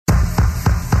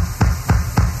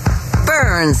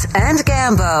Burns and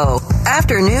Gambo.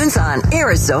 Afternoons on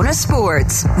Arizona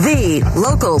Sports, the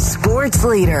local sports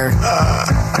leader.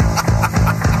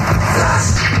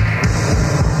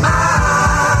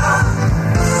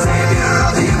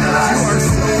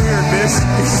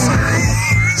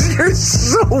 You're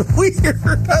so weird.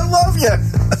 I love you.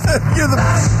 You're the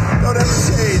best. Don't ever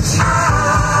change.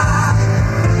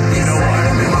 You know what?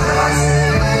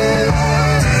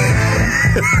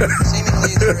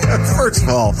 First of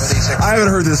all, I haven't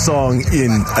heard this song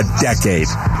in a decade.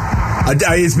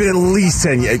 It's been at least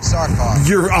 10 years.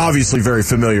 You're obviously very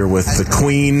familiar with the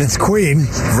Queen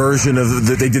version of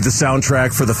they did the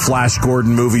soundtrack for the Flash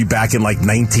Gordon movie back in like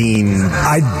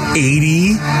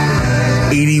 1980,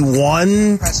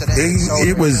 81.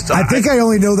 It was. I think I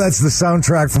only know that's the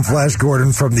soundtrack from Flash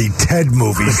Gordon from the Ted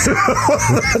movies.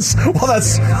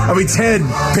 Ted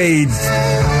paid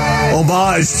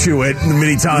homage to it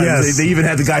many times. Yes. They even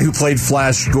had the guy who played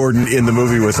Flash Gordon in the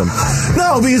movie with him.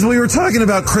 No, because we were talking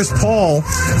about Chris Paul.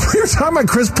 We were talking about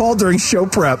Chris Paul during show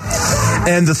prep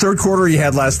and the third quarter he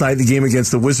had last night in the game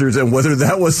against the Wizards and whether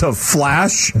that was a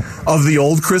flash of the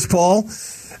old Chris Paul.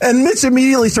 And Mitch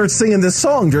immediately starts singing this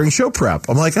song during show prep.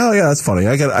 I'm like, oh yeah, that's funny.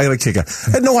 I got a kick out.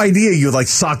 I had no idea you like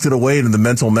socked it away into the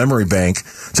mental memory bank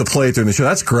to play it during the show.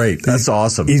 That's great. That's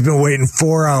awesome. He's been waiting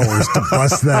 4 hours to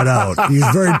bust that out. He's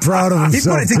very proud of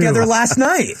himself. He put it together last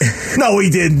night. No, he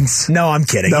didn't. No, I'm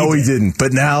kidding. No, he didn't.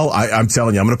 But now I'm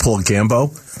telling you, I'm going to pull a Gambo.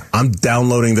 I'm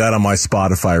downloading that on my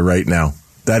Spotify right now.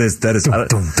 That is.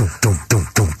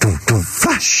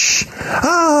 Flash.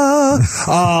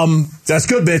 That's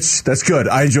good, bitch. That's good.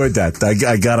 I enjoyed that. I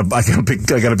got a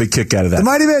big kick out of that. The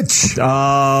mighty bitch.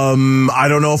 I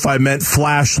don't know if I meant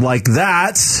flash like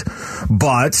that,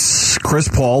 but Chris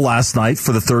Paul last night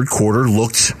for the third quarter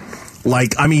looked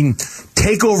like,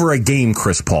 take over a game,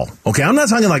 Chris Paul. Okay, I'm not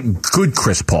talking like good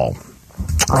Chris Paul,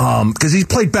 because he's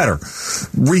played better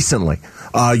recently.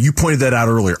 You pointed that out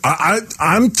earlier.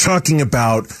 I'm talking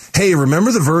about, hey,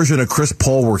 remember the version of Chris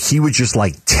Paul where he would just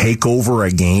like take over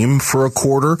a game for a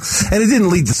quarter? And it didn't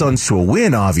lead the Suns to a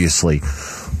win, obviously.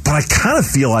 But I kind of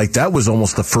feel like that was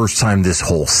almost the first time this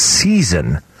whole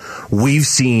season we've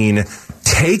seen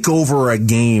take over a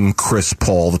game Chris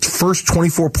Paul. The first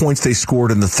 24 points they scored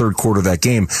in the third quarter of that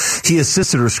game, he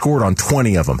assisted or scored on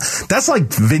 20 of them. That's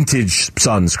like vintage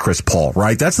Suns Chris Paul,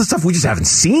 right? That's the stuff we just haven't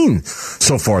seen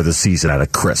so far this season out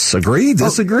of Chris. Agree?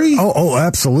 Disagree? Oh,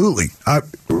 absolutely.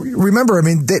 Remember,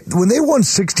 when they won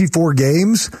 64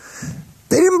 games,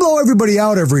 they didn't blow everybody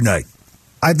out every night.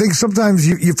 I think sometimes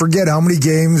you forget how many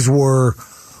games were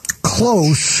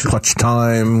close. Clutch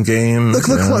time game.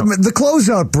 The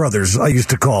closeout brothers, I used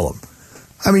to call them.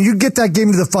 You'd get that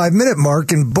game to the 5-minute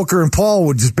mark, and Booker and Paul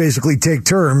would just basically take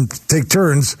turns,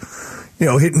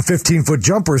 hitting 15-foot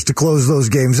jumpers to close those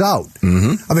games out.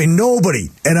 Mm-hmm.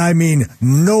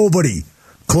 Nobody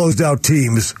closed out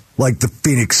teams like the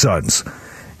Phoenix Suns.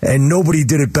 And nobody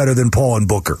did it better than Paul and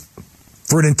Booker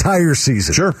for an entire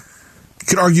season. Sure. You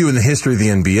could argue in the history of the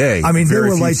NBA, they were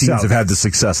few teams have had the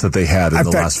success that they had in the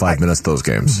last 5 minutes of those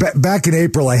games. Back in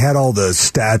April, I had all the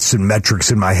stats and metrics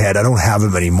in my head. I don't have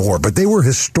them anymore, but they were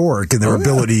historic in their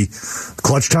ability.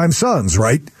 Clutch time Suns,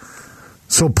 right?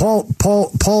 So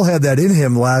Paul had that in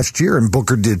him last year, and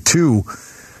Booker did too.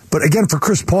 But again, for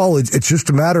Chris Paul, it's just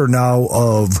a matter now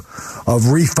of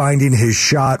refinding his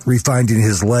shot, refinding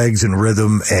his legs and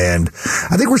rhythm, and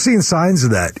I think we're seeing signs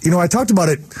of that. I talked about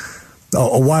it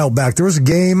a while back. There was a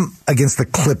game against the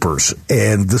Clippers,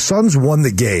 and the Suns won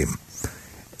the game.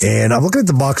 And I'm looking at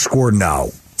the box score now,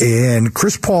 and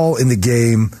Chris Paul in the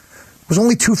game was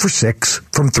only 2 for 6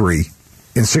 from 3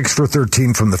 and 6 for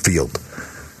 13 from the field.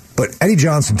 But Eddie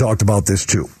Johnson talked about this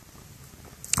too.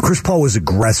 Chris Paul was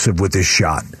aggressive with his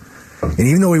shot. And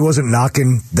even though he wasn't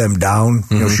knocking them down,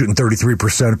 shooting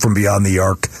 33% from beyond the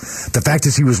arc, the fact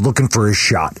is he was looking for his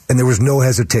shot, and there was no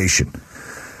hesitation.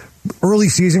 Early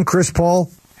season, Chris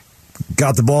Paul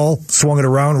got the ball, swung it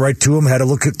around right to him, had a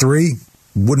look at 3,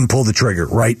 wouldn't pull the trigger,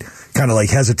 right? Kind of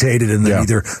like hesitated and then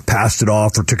either passed it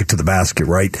off or took it to the basket,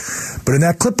 right? But in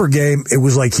that Clipper game, it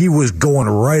was like he was going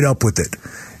right up with it.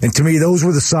 And to me, those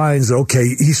were the signs that,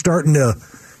 okay, he's starting to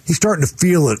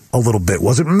feel it a little bit.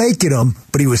 Wasn't making them,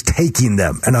 but he was taking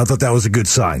them. And I thought that was a good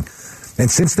sign.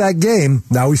 And since that game,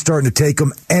 now he's starting to take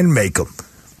them and make them.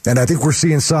 And I think we're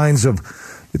seeing signs of,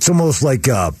 it's almost like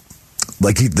the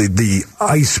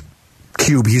ice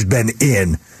cube he's been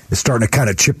in is starting to kind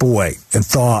of chip away and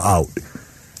thaw out.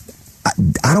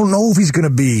 I don't know if he's going to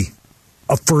be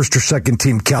a first or second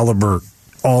team caliber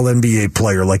all-NBA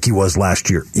player like he was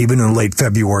last year, even in late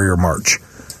February or March.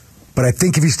 But But I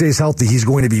think if he stays healthy, he's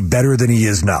going to be better than he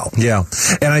is now. Yeah.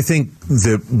 And I think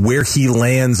that where he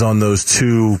lands on those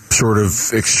two sort of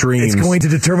extremes, it's going to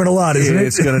determine a lot, isn't it?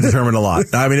 It's going to determine a lot.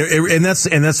 I mean, and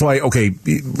that's why, okay,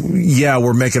 yeah,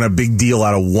 we're making a big deal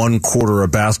out of one quarter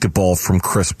of basketball from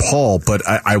Chris Paul, but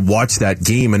I watched that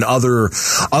game, and other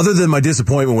than my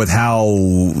disappointment with how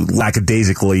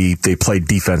lackadaisically they played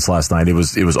defense last night, it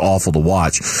was awful to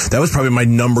watch. That was probably my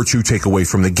number 2 takeaway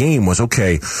from the game was,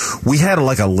 okay, we had a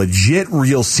legit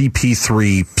real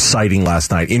CP3 sighting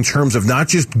last night in terms of not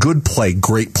just good play,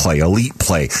 great play, elite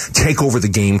play, take over the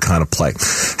game kind of play.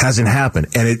 Hasn't happened.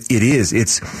 And it's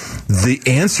the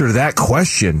answer to that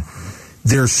question.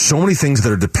 There's so many things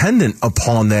that are dependent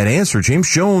upon that answer. James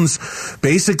Jones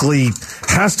basically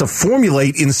has to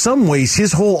formulate in some ways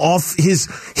his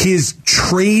his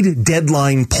trade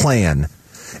deadline plan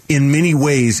in many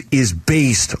ways is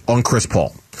based on Chris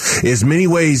Paul. Is many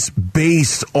ways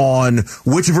based on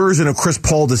which version of Chris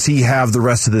Paul does he have the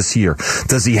rest of this year?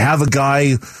 Does he have a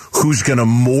guy who's going to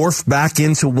morph back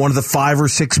into one of the 5 or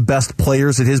 6 best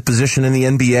players at his position in the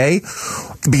NBA?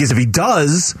 Because if he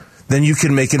does, then you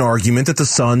can make an argument that the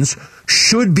Suns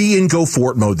should be in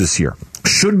go-for-it mode this year.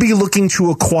 Should be looking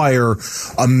to acquire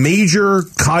a major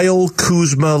Kyle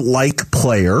Kuzma-like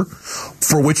player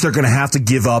for which they're going to have to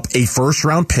give up a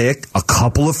first-round pick, a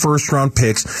couple of first-round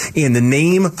picks, in the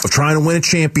name of trying to win a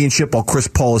championship while Chris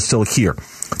Paul is still here.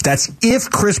 That's if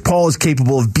Chris Paul is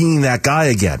capable of being that guy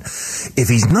again. If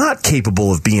he's not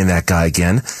capable of being that guy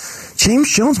again,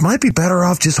 James Jones might be better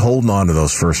off just holding on to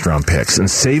those first-round picks and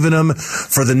saving them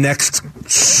for the next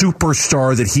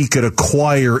superstar that he could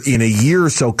acquire in a year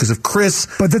or so. Because if Chris...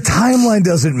 But the timeline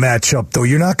doesn't match up, though.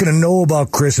 You're not going to know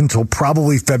about Chris until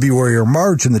probably February or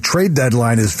March, and the trade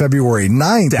deadline is February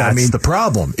 9th. That's the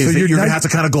problem. So you're going to have to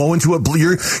kind of go into it.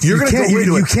 You're going to go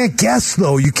into it. You can't guess,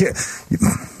 though. You can't...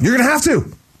 You're going to have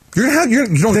to.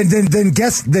 Then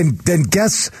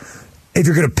guess if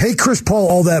you're going to pay Chris Paul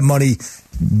all that money,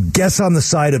 guess on the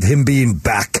side of him being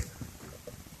back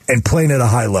and playing at a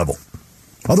high level.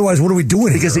 Otherwise, what are we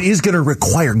doing? Because it is going to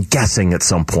require guessing at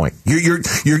some point. You're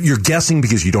guessing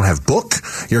because you don't have book.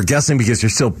 You're guessing because you're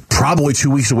still probably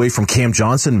 2 weeks away from Cam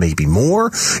Johnson, maybe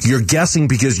more. You're guessing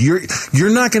because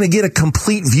you're not going to get a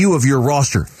complete view of your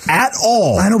roster at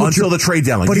all until the trade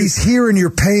deadline. But he's here and you're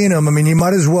paying him. I mean, you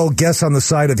might as well guess on the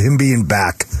side of him being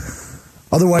back.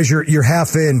 Otherwise, you're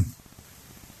half in.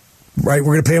 Right,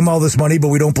 we're going to pay him all this money, but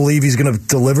we don't believe he's going to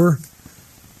deliver.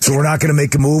 So we're not going to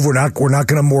make a move. We're not going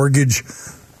to mortgage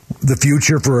the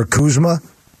future for a Kuzma.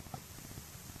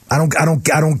 I don't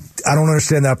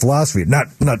understand that philosophy. Not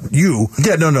you.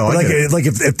 Yeah, no. Like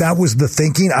if that was the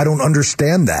thinking, I don't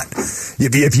understand that.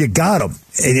 If you got him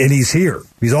and he's here,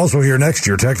 he's also here next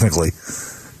year technically.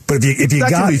 But if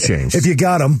you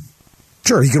got him,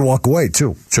 sure, he could walk away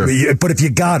too. Sure. But if you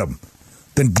got him,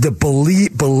 then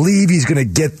believe he's going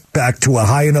to get back to a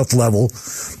high enough level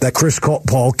that Chris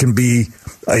Paul can be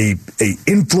a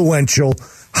influential,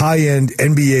 high-end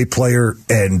NBA player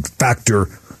and factor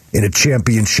in a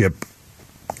championship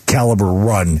caliber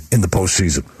run in the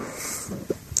postseason.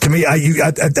 To me, I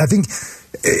think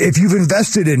if you've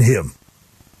invested in him,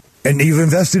 and you've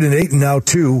invested in Ayton now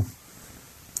too,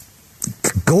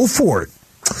 go for it.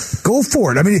 Go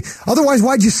for it. I mean, otherwise,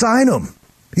 why'd you sign him?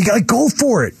 You got to go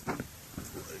for it.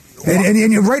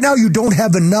 And right now, you don't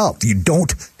have enough. You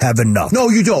don't have enough. No,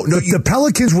 you don't. No, the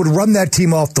Pelicans would run that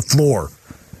team off the floor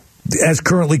as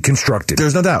currently constructed.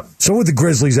 There's no doubt. So would the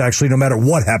Grizzlies, actually, no matter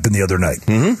what happened the other night.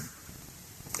 Mm-hmm.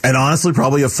 And honestly,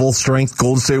 probably a full-strength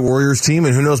Golden State Warriors team,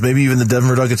 and who knows, maybe even the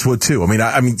Denver Nuggets would too. I mean,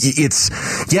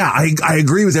 I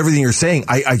agree with everything you're saying.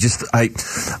 I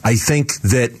think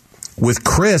that with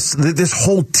Chris, this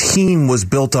whole team was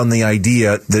built on the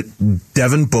idea that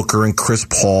Devin Booker and Chris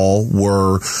Paul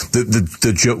were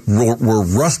were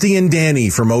Rusty and Danny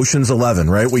from Ocean's 11,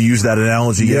 right? We used that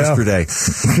analogy yesterday,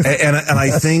 and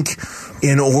I think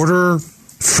in order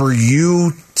for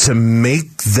you to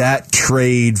make that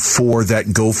trade for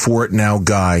that go for it now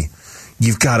guy,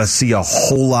 you've got to see a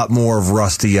whole lot more of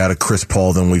Rusty out of Chris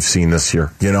Paul than we've seen this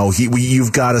year. You know,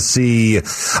 you've got to see.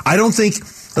 I don't think.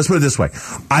 Let's put it this way.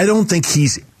 I don't think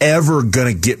he's ever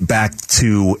going to get back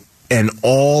to an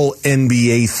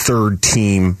all-NBA third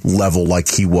team level like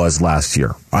he was last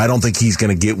year. I don't think he's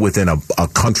going to get within a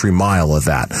country mile of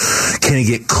that. Can he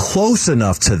get close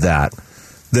enough to that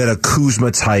a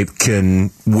Kuzma type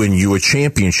can win you a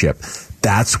championship?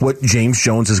 That's what James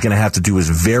Jones is going to have to do his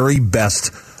very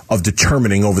best of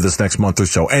determining over this next month or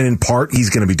so. And in part, he's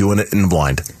going to be doing it in the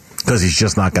blind. Because he's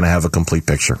just not going to have a complete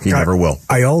picture. He never will.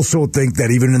 I also think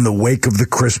that even in the wake of the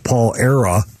Chris Paul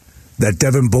era, that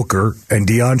Devin Booker and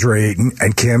DeAndre Ayton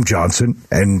and Cam Johnson,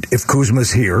 and if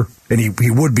Kuzma's here, and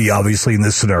he would be obviously in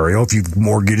this scenario if you've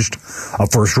mortgaged a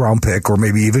first-round pick or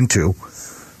maybe even two,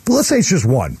 but let's say it's just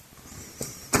one.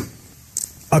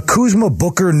 A Kuzma,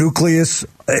 Booker, nucleus,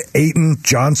 Ayton,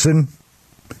 Johnson,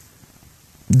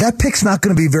 that pick's not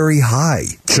going to be very high.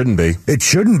 Shouldn't be. It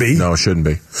shouldn't be. No, it shouldn't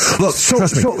be. Look,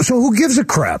 trust me. So who gives a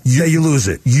crap that you lose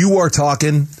it? You are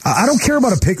talking. I don't care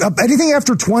about a pick. Anything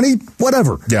after 20,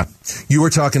 whatever. Yeah. You were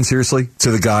talking seriously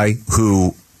to the guy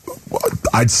who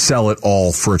I'd sell it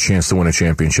all for a chance to win a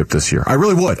championship this year. I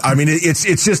really would. I mean,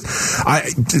 it's just,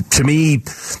 to me,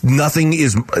 nothing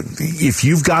is, if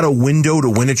you've got a window to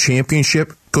win a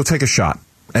championship, go take a shot.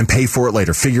 And pay for it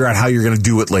later. Figure out how you're going to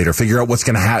do it later. Figure out what's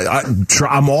going to happen.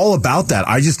 I'm all about that.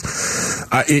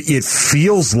 It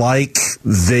feels like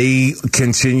they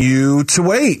continue to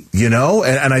wait,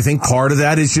 and I think part of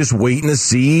that is just waiting to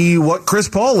see what Chris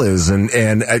Paul is. And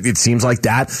it seems like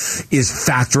that is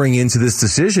factoring into this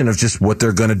decision of just what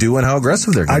they're going to do and how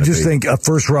aggressive they're going to be. I just think a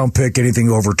first round pick, anything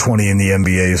over 20 in the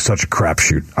NBA is such a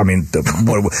crapshoot. I mean,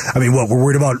 what we're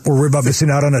worried about missing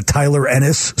out on a Tyler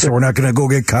Ennis, so we're not going to go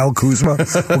get Kyle Kuzma.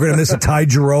 We're going to miss a Ty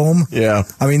Jerome. Yeah.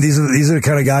 I mean, these are the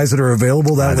kind of guys that are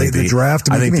available that late in the draft.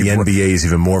 I think the NBA is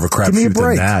even more of a crapshoot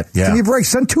than that. Yeah. Give me a break.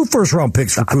 Send 2 first-round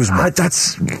picks for Kuzma.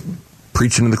 That's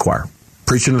preaching to the choir.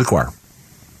 Preaching to the choir.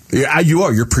 Yeah, you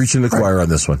are. You're preaching to the choir on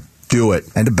this one. Do it.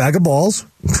 And a bag of balls.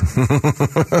 When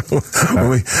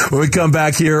we come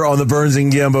back here on the Burns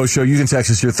and Gambo show, you can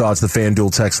text us your thoughts. The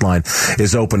FanDuel text line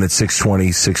is open at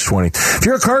 620-620. If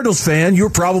you're a Cardinals fan, you were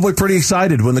probably pretty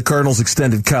excited when the Cardinals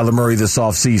extended Kyler Murray this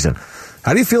offseason.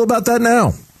 How do you feel about that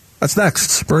now? That's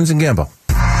next. Burns and Gambo.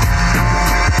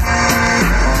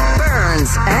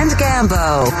 Burns and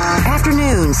Gambo.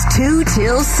 Afternoons 2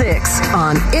 till 6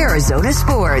 on Arizona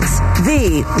Sports,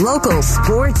 the local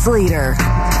sports leader.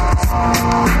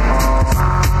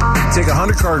 Take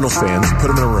 100 Cardinals fans, put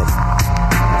them in a room,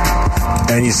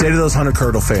 and you say to those 100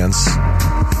 Cardinal fans,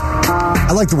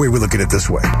 I like the way we look at it this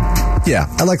way. Yeah.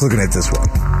 I like looking at it this way.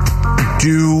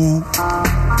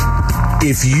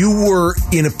 If you were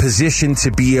in a position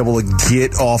to be able to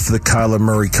get off the Kyler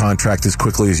Murray contract as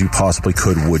quickly as you possibly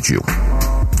could, would you?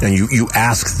 And you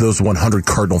ask those 100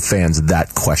 Cardinal fans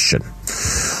that question.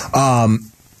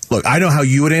 Look, I know how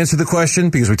you would answer the question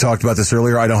because we talked about this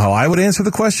earlier. I know how I would answer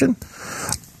the question.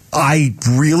 I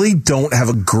really don't have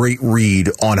a great read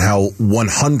on how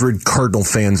 100 Cardinal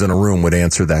fans in a room would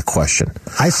answer that question.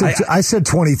 I said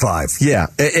 25. Yeah,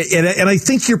 and I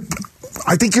think you're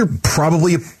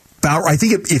probably about. I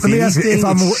think if anything,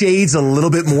 it shades a little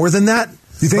bit more than that.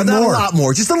 You think but not more? A lot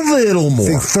more, just a little more.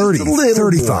 I think 30,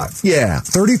 35. More. Yeah,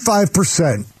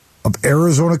 35% of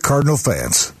Arizona Cardinal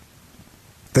fans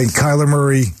think Kyler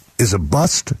Murray is a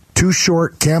bust, too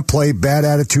short, can't play, bad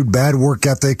attitude, bad work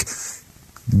ethic.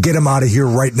 Get him out of here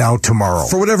right now, tomorrow.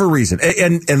 For whatever reason.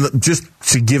 And just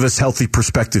to give us healthy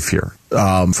perspective here,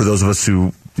 for those of us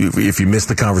who, if you missed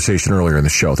the conversation earlier in the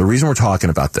show, the reason we're talking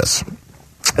about this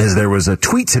is there was a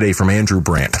tweet today from Andrew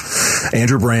Brandt.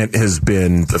 Andrew Brandt has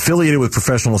been affiliated with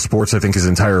professional sports, I think, his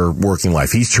entire working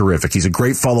life. He's terrific. He's a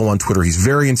great follow on Twitter. He's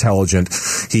very intelligent.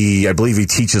 I believe he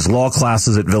teaches law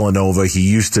classes at Villanova. He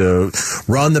used to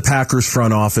run the Packers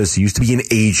front office. He used to be an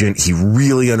agent. He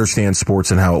really understands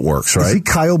sports and how it works, right? Is he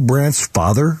Kyle Brandt's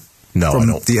father? No, from I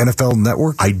don't. The NFL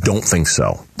Network? I don't think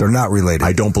so. They're not related.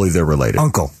 I don't believe they're related.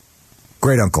 Uncle.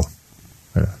 Great uncle.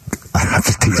 Yeah. I'm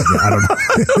just teasing you. I don't know.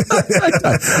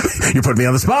 You're putting me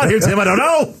on the spot here, Tim. I don't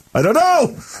know.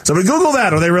 Somebody Google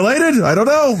that. Are they related? I don't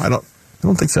know. I don't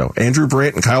think so. Andrew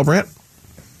Brandt and Kyle Brandt?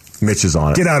 Mitch is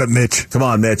on it. Get out of Mitch. Come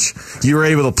on, Mitch. You were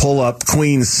able to pull up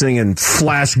Queen singing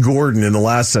Flash Gordon in the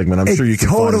last segment. I'm sure you can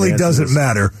totally doesn't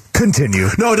matter. Continue.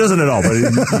 No, it doesn't at all. But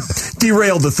it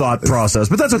derailed the thought process.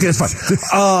 But that's okay. It's fine.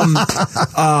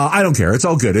 I don't care. It's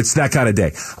all good. It's that kind of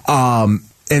day.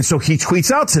 And so he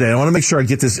tweets out today. I want to make sure I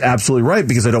get this absolutely right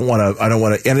because I don't want to.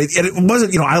 And it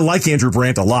wasn't. I like Andrew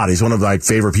Brandt a lot. He's one of my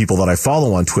favorite people that I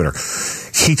follow on Twitter.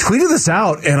 He tweeted this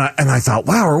out, and I thought,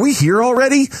 wow, are we here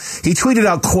already? He tweeted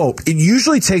out, quote, "It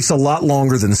usually takes a lot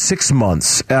longer than 6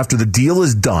 months after the deal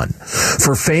is done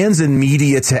for fans and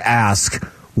media to ask,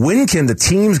 when can the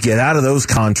teams get out of those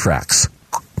contracts?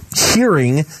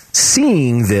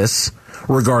 Seeing this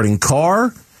regarding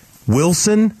Carr,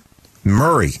 Wilson,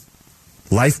 Murray.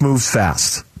 Life moves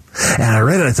fast." And I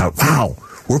read it and I thought, wow,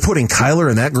 we're putting Kyler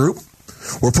in that group?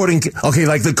 We're putting,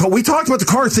 we talked about the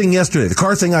car thing yesterday. The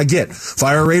car thing I get. If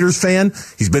I were a Raiders fan,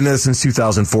 he's been there since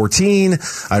 2014.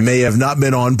 I may have not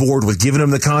been on board with giving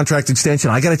him the contract extension.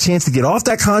 I got a chance to get off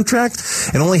that contract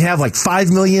and only have like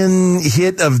 $5 million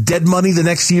hit of dead money the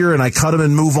next year, and I cut him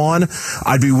and move on.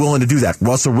 I'd be willing to do that.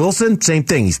 Russell Wilson, same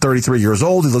thing. He's 33 years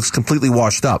old. He looks completely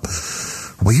washed up.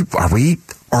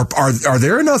 Are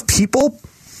there enough people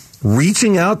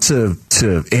reaching out to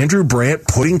Andrew Brandt,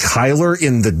 putting Kyler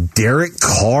in the Derek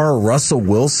Carr, Russell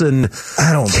Wilson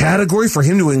category for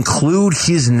him to include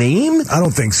his name? I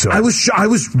don't think so. I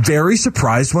was very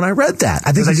surprised when I read that.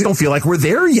 I just don't feel like we're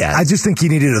there yet. I just think he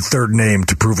needed a third name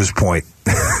to prove his point.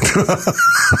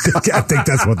 I think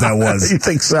that's what that was. You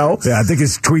think so? Yeah, I think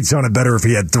his tweet sounded better if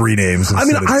he had three names.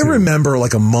 I remember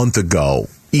like a month ago,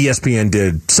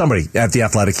 somebody at The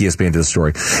Athletic, ESPN did a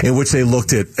story in which they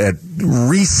looked at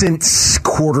recent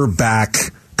quarterback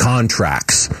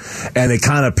contracts, and it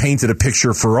kind of painted a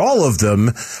picture for all of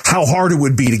them how hard it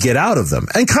would be to get out of them.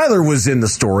 And Kyler was in the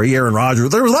story, Aaron Rodgers,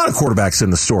 there were a lot of quarterbacks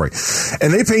in the story.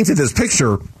 And they painted this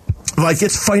picture like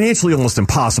it's financially almost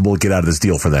impossible to get out of this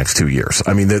deal for the next 2 years.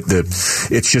 I mean,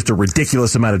 it's just a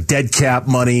ridiculous amount of dead cap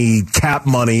money,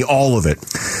 all of it.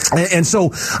 And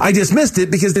so I dismissed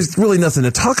it because there's really nothing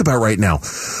to talk about right now.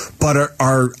 But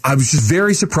I was just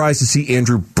very surprised to see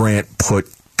Andrew Brandt put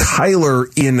Kyler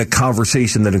in a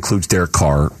conversation that includes Derek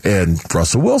Carr and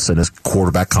Russell Wilson as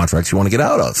quarterback contracts you want to get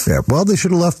out of. Yeah, well, they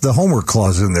should have left the homework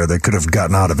clause in there. They could have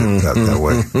gotten out of it that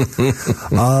way.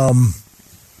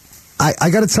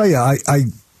 I got to tell you,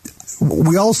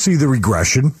 we all see the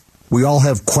regression. We all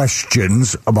have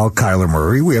questions about Kyler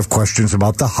Murray. We have questions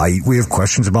about the height. We have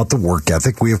questions about the work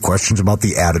ethic. We have questions about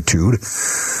the attitude.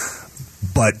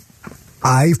 But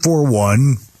for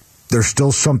one, there's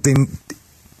still something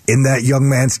in that young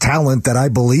man's talent that I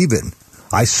believe in.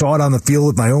 I saw it on the field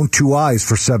with my own two eyes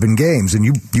for 7 games, and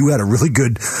you had a really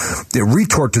good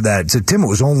retort to that. Said, Tim, it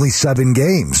was only 7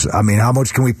 games. I mean, how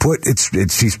much can we put?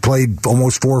 He's played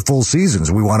almost 4 full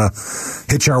seasons. We want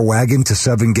to hitch our wagon to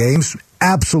 7 games.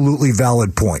 Absolutely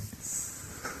valid point.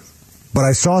 But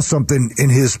I saw something in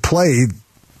his play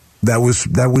that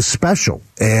was special,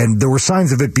 and there were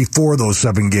signs of it before those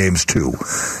 7 games too,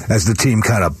 as the team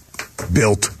kind of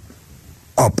built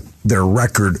up their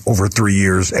record over 3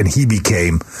 years, and he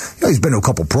became, he's been to a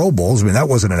couple Pro Bowls. I mean, that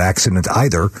wasn't an accident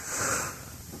either.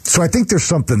 So I think there's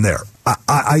something there.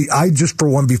 I just, for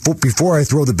one, before I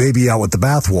throw the baby out with the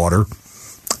bathwater,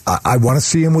 I want to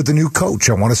see him with a new coach.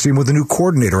 I want to see him with a new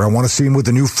coordinator. I want to see him with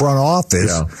a new front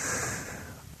office.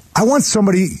 Yeah. I want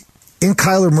somebody in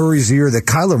Kyler Murray's ear that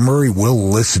Kyler Murray will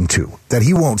listen to, that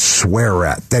he won't swear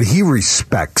at, that he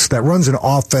respects, that runs an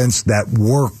offense that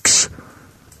works.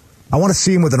 I want to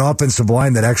see him with an offensive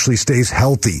line that actually stays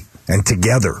healthy and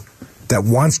together, that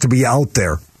wants to be out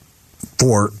there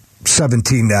for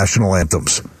 17 national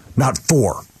anthems, not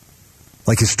 4,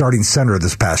 like his starting center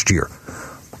this past year.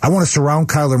 I want to surround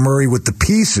Kyler Murray with the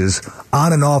pieces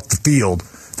on and off the field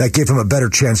that give him a better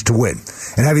chance to win.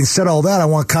 And having said all that, I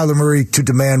want Kyler Murray to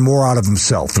demand more out of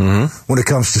himself when it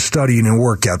comes to studying and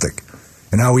work ethic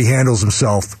and how he handles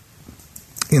himself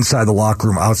inside the locker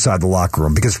room, outside the locker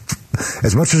room. Because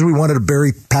as much as we wanted to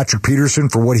bury Patrick Peterson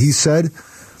for what he said,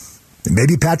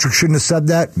 maybe Patrick shouldn't have said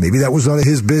that. Maybe that was none of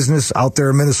his business out there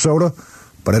in Minnesota.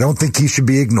 But I don't think he should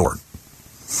be ignored.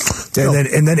 No.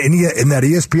 And then in that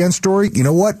ESPN story, you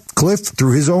know what? Cliff,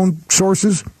 through his own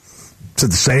sources,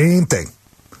 said the same thing.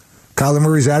 Kyler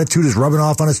Murray's attitude is rubbing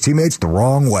off on his teammates the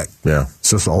wrong way. Yeah.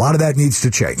 So a lot of that needs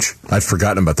to change. I'd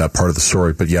forgotten about that part of the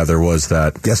story, but yeah, there was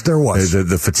that. Yes, there was.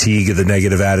 The fatigue of the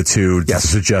negative attitude. Yes. The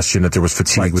suggestion that there was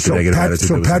fatigue with the negative attitude.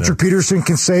 So Patrick Peterson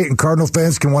can say it, and Cardinal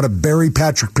fans can want to bury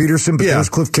Patrick Peterson, but there's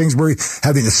Cliff Kingsbury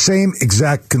having the same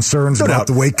exact concerns about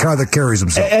the way Kyler carries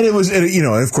himself. And it was,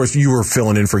 of course, you were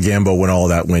filling in for Gambo when all of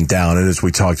that went down, and as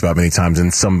we talked about many times,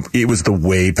 it was the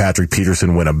way Patrick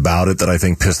Peterson went about it that I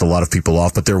think pissed a lot of people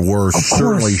off, but there were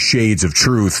certainly shades of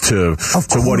truth to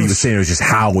what he was saying. It was just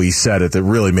how he said it that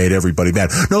really made everybody mad.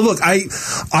 No, look,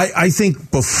 I think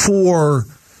before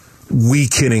we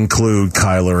can include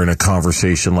Kyler in a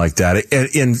conversation like that,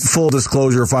 in full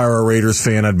disclosure, if I were a Raiders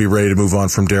fan, I'd be ready to move on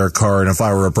from Derek Carr, and if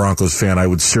I were a Broncos fan, I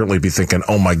would certainly be thinking,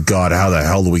 oh my God, how the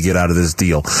hell do we get out of this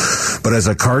deal? But as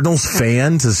a Cardinals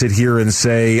fan, to sit here and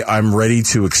say I'm ready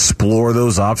to explore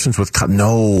those options with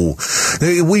no,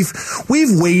 we've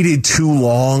waited too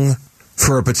long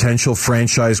for a potential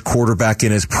franchise quarterback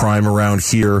in his prime around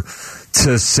here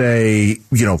to say,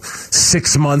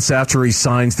 6 months after he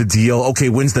signs the deal, okay,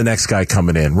 when's the next guy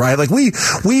coming in, right? Like we've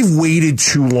waited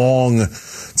too long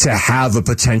to have a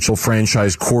potential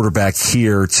franchise quarterback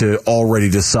here to already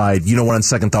decide, on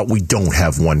second thought, we don't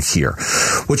have one here.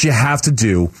 What you have to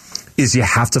do is you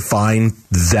have to find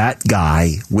that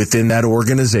guy within that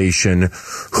organization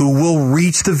who will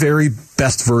reach the very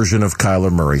best version of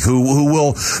Kyler Murray, who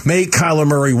will make Kyler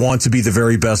Murray want to be the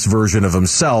very best version of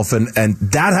himself. And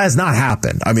that has not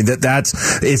happened. I mean,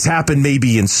 it's happened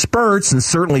maybe in spurts, and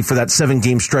certainly for that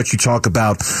 7-game stretch you talk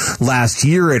about last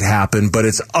year, it happened. But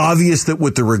it's obvious that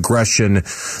with the regression,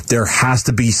 there has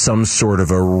to be some sort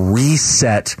of a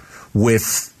reset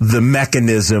with the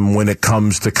mechanism when it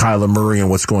comes to Kyler Murray and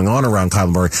what's going on around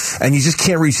Kyler Murray. And you just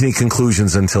can't reach any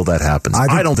conclusions until that happens.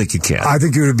 I don't think you can. I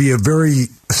think it would be a very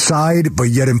side but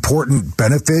yet important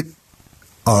benefit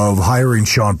of hiring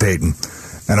Sean Payton.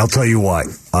 And I'll tell you why.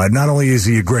 Not only is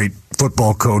he a great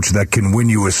football coach that can win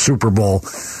you a Super Bowl,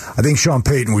 I think Sean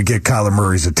Payton would get Kyler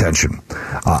Murray's attention.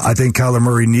 I think Kyler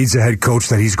Murray needs a head coach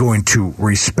that he's going to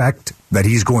respect, that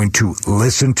he's going to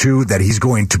listen to, that he's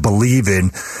going to believe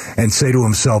in, and say to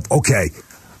himself, okay,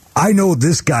 I know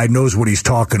this guy knows what he's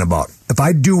talking about. If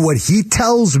I do what he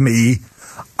tells me,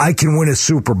 I can win a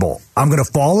Super Bowl. I'm going to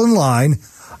fall in line.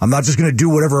 I'm not just going to do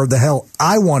whatever the hell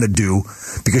I want to do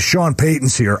because Sean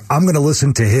Payton's here. I'm going to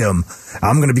listen to him.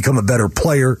 I'm going to become a better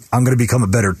player. I'm going to become a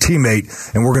better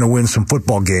teammate, and we're going to win some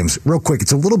football games. Real quick,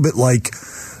 it's a little bit like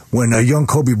when young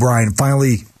Kobe Bryant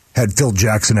finally had Phil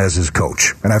Jackson as his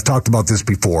coach. And I've talked about this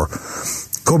before.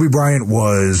 Kobe Bryant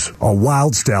was a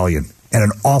wild stallion and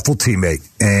an awful teammate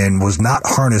and was not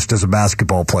harnessed as a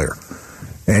basketball player.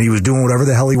 And he was doing whatever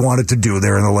the hell he wanted to do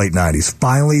there in the late 90s.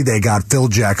 Finally, they got Phil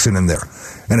Jackson in there.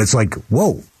 And it's like,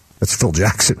 whoa, that's Phil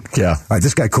Jackson. Yeah. All right,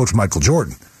 this guy coached Michael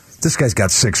Jordan. This guy's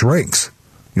got 6 rings.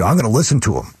 I'm going to listen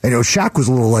to him. And, Shaq was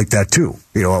a little like that, too.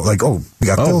 Like, we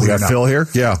got Phil here. We got Phil here?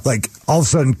 Yeah. Like, all of a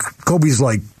sudden, Kobe's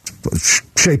like,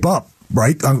 shape up,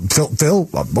 right? Phil,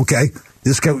 okay.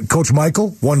 This guy, Coach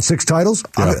Michael, won 6 titles.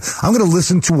 Yeah. I'm going to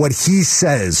listen to what he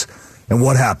says and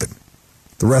what happened.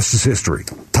 The rest is history.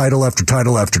 Title after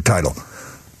title after title.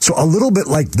 So a little bit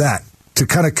like that, to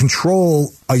kind of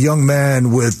control a young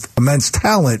man with immense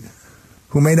talent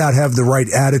who may not have the right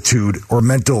attitude or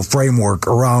mental framework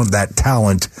around that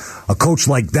talent. A coach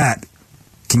like that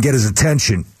can get his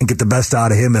attention and get the best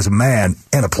out of him as a man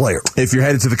and a player. If you're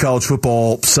headed to the college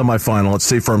football semifinal at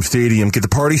State Farm Stadium, get the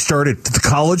party started at the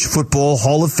College Football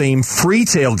Hall of Fame free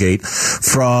tailgate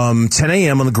from 10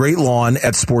 a.m. on the Great Lawn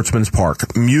at Sportsman's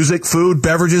Park. Music, food,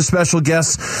 beverages, special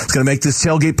guests. It's going to make this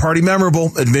tailgate party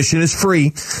memorable. Admission is free.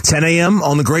 10 a.m.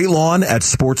 on the Great Lawn at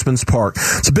Sportsman's Park.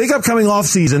 It's a big upcoming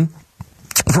offseason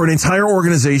for an entire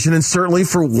organization and certainly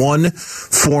for one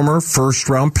former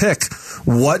first-round pick.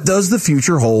 What does the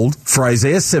future hold for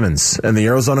Isaiah Simmons and the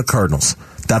Arizona Cardinals?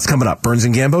 That's coming up. Burns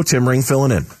and Gambo, Tim Ring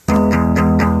filling in.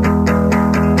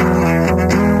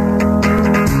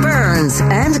 Burns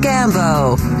and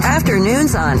Gambo.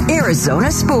 Afternoons on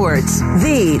Arizona Sports,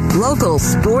 the local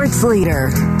sports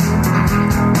leader.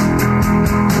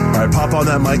 All right, pop on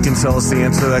that mic and tell us the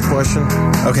answer to that question.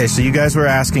 Okay, so you guys were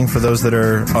asking, for those that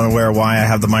are unaware, why I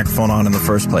have the microphone on in the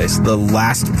first place. The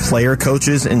last player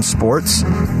coaches in sports?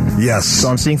 Yes. So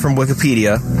I'm seeing from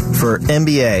Wikipedia for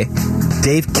NBA,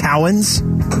 Dave Cowens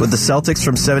with the Celtics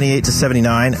from 78 to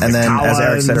 79, and then, as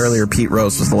Eric said earlier, Pete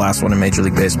Rose was the last one in Major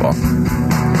League Baseball.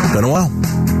 Been a while.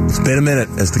 It's been a minute,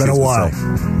 as the kids would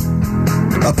say.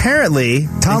 Apparently,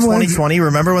 in 2020,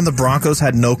 remember when the Broncos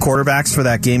had no quarterbacks for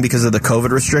that game because of the COVID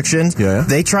restrictions? Yeah.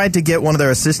 They tried to get one of their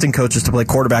assistant coaches to play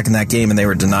quarterback in that game, and they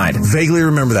were denied. Vaguely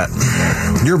remember that.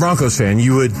 You're a Broncos fan.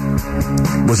 You would...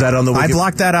 Was that on the I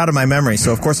blocked that out of my memory,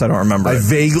 so of course I don't remember I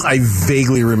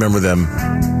vaguely remember them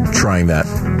trying that.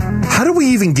 How do we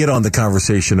even get on the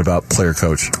conversation about player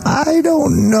coach? I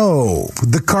don't know.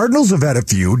 The Cardinals have had a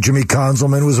few. Jimmy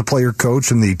Conzelman was a player coach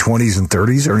in the 20s and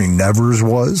 30s. Ernie Nevers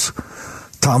was.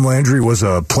 Tom Landry was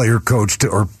a player coach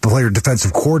or player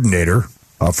defensive coordinator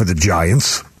for the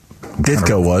Giants.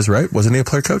 Ditko was, right? Wasn't he a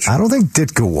player coach? I don't think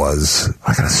Ditka was.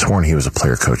 I could have sworn he was a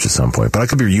player coach at some point, but I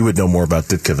could be. You would know more about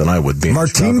Ditka than I would be.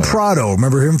 Martin Prado,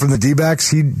 remember him from the D-backs?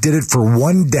 He did it for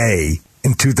one day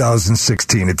in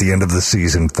 2016 at the end of the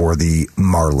season for the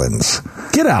Marlins.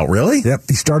 Get out, really? Yep.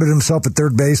 He started himself at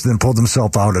third base and then pulled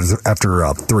himself out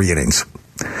after 3 innings.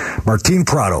 Martin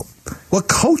Prado. What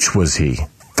coach was he?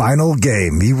 Final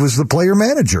game. He was the player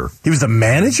manager. He was the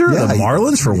manager of the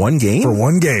Marlins for one game? For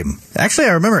one game. Actually,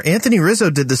 I remember Anthony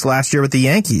Rizzo did this last year with the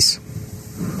Yankees.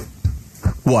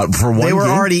 What, for one They were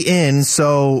game? already in,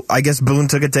 so I guess Boone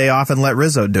took a day off and let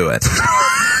Rizzo do it.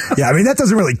 Yeah, I mean, that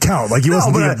doesn't really count. Like, he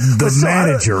wasn't the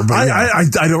manager. But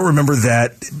I don't remember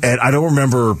that, and I don't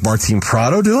remember Martin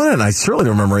Prado doing it, and I certainly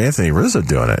don't remember Anthony Rizzo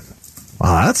doing it.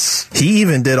 Wow, He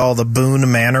even did all the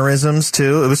Boone mannerisms,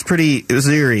 too. It was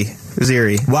eerie. It was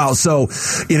eerie. Wow, so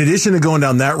in addition to going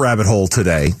down that rabbit hole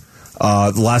today,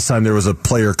 the last time there was a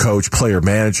player coach, player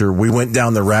manager, we went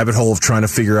down the rabbit hole of trying to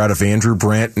figure out if Andrew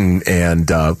Brandt and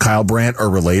Kyle Brandt are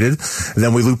related. And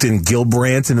then we looped in Gil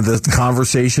Brandt into the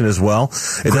conversation as well.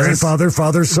 Grandfather,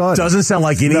 father, son. Doesn't sound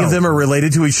like any of them are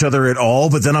related to each other at all,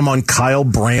 but then I'm on Kyle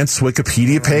Brandt's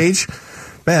Wikipedia page.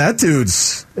 Man, that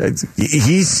dude's,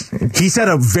 he's had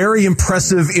a very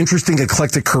impressive, interesting,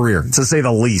 eclectic career, to say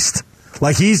the least.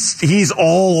 Like, he's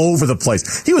all over the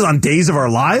place. He was on Days of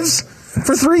Our Lives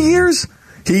for 3 years.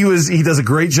 He does a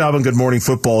great job on Good Morning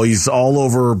Football. He's all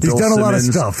over Bill Simmons, a lot of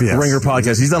stuff, yes. Ringer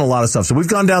podcast. He's done a lot of stuff. So we've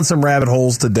gone down some rabbit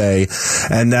holes today,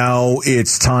 and now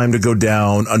it's time to go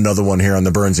down another one here on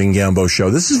the Burns and Gambo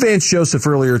show. This is Vance Joseph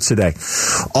earlier today.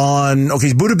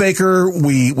 Buda Baker,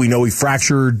 we know he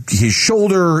fractured his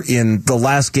shoulder in the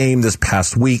last game this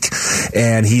past week,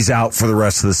 and he's out for the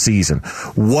rest of the season.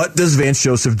 What does Vance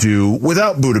Joseph do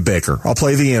without Buda Baker? I'll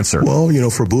play the answer. Well,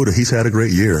 for Buda, he's had a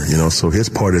great year, so his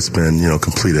part has been,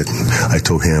 completed. I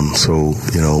told him, so,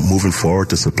 moving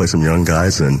forward, just to play some young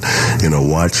guys and,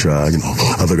 watch,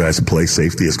 other guys play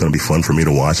safety. It's going to be fun for me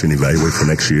to watch and evaluate for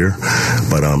next year.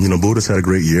 But, Buda's had a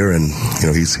great year, and,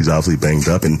 he's obviously banged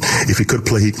up. And if he could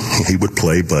play, he would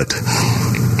play, but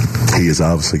he has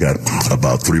obviously got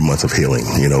about 3 months of healing,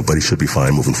 but he should be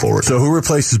fine moving forward. So who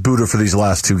replaces Buda for these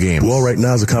last two games? Well, right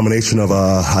now it's a combination of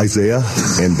Isaiah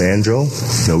and Banjo.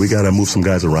 We got to move some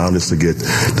guys around just to get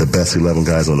the best 11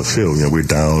 guys on the field. We're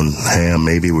down Ham,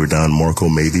 maybe. We're down Marco,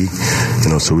 maybe.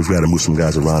 So we've got to move some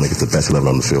guys around and get the best 11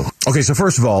 on the field. Okay, so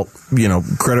first of all,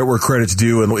 credit where credit's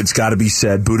due, and it's got to be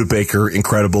said, Buda Baker,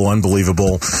 incredible,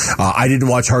 unbelievable. I didn't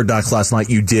watch Hard Knocks last night.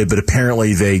 You did, but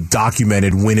apparently they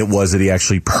documented when it was that he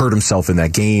actually hurt himself in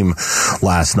that game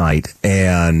last night,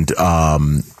 and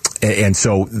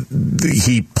so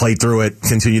he played through it,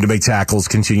 continued to make tackles,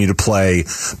 continued to play,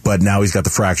 but now he's got the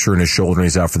fracture in his shoulder and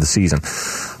he's out for the season.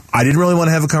 I didn't really want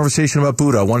to have a conversation about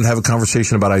Buda. I wanted to have a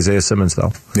conversation about Isaiah Simmons,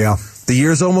 though. Yeah. The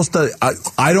year's almost done.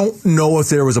 I don't know if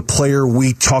there was a player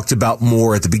we talked about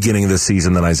more at the beginning of the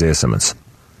season than Isaiah Simmons.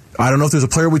 I don't know if there's a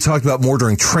player we talked about more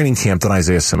during training camp than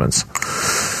Isaiah Simmons.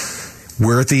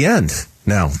 We're at the end.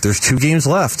 Now, there's 2 games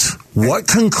left. What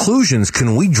conclusions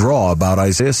can we draw about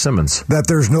Isaiah Simmons? That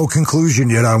there's no conclusion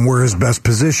yet on where his best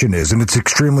position is, and it's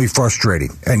extremely frustrating.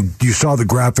 And you saw the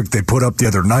graphic they put up the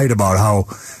other night about how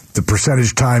the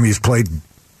percentage time he's played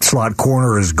slot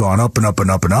corner has gone up and up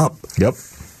and up and up. Yep.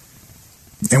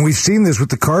 And we've seen this with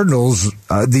the Cardinals.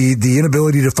 The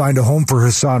inability to find a home for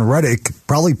Hassan Reddick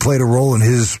probably played a role in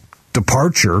his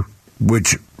departure,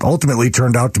 which ultimately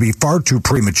turned out to be far too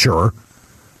premature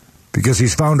because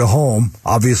he's found a home,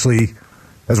 obviously,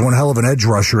 as one hell of an edge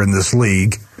rusher in this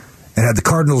league. And had the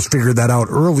Cardinals figured that out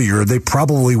earlier, they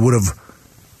probably would have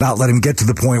not let him get to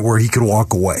the point where he could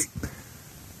walk away.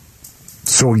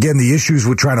 So again, the issues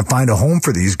with trying to find a home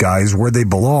for these guys where they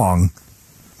belong.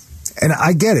 And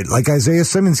I get it. Like Isaiah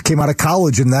Simmons came out of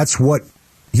college, and that's what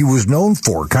he was known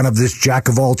for, kind of this jack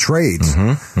of all trades.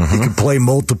 He could play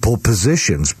multiple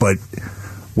positions, but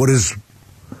what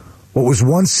was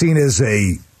once seen as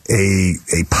a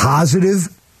positive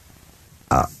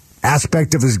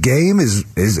aspect of his game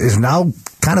is now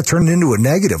kind of turned into a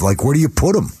negative. Like, where do you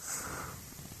put him?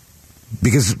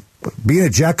 Because being a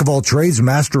jack of all trades,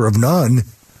 master of none,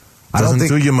 Doesn't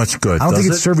do you much good. I don't think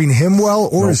it's serving him well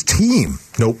or his team.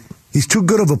 Nope. He's too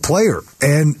good of a player.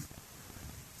 And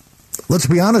let's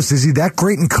be honest, is he that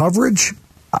great in coverage?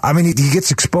 I mean, he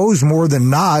gets exposed more than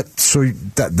not, so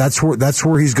that's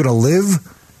where he's going to live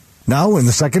now in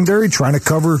the secondary, trying to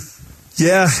cover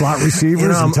slot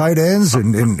receivers and tight ends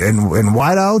and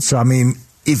wideouts. I mean,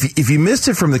 if you missed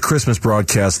it from the Christmas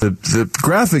broadcast, the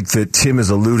graphic that Tim is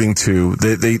alluding to,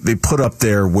 they put up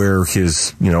there where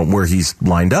he's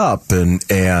lined up, and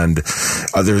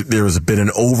there has been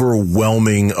an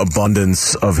overwhelming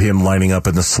abundance of him lining up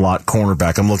in the slot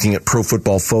cornerback. I'm looking at Pro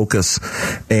Football Focus,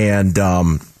 and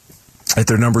if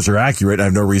their numbers are accurate, I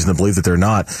have no reason to believe that they're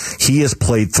not, he has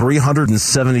played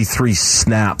 373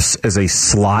 snaps as a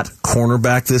slot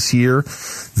cornerback this year.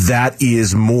 That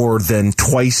is more than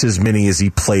twice as many as he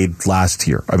played last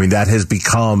year. I mean, that has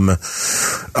become,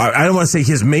 I don't want to say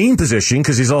his main position,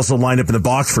 because he's also lined up in the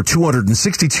box for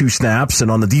 262 snaps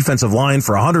and on the defensive line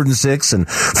for 106 and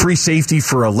free safety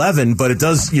for 11. But it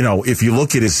does, if you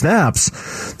look at his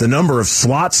snaps, the number of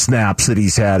slot snaps that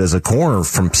he's had as a corner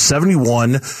from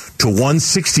 71 to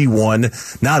 161,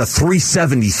 now to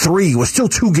 373, with still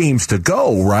 2 games to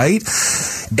go, right?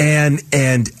 And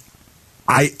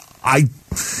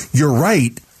you're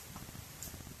right.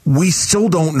 We still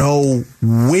don't know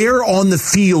where on the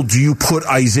field do you put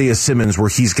Isaiah Simmons where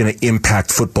he's going to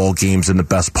impact football games in the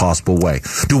best possible way.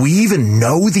 Do we even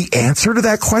know the answer to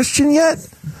that question yet?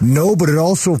 No, but it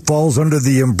also falls under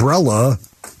the umbrella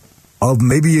of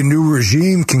maybe a new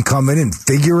regime can come in and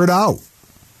figure it out.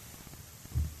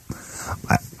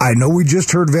 I know we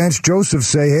just heard Vance Joseph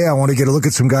say, hey, I want to get a look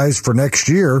at some guys for next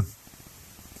year.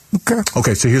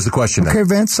 Okay, so here's the question then. Okay,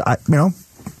 Vance,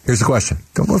 Here's the question.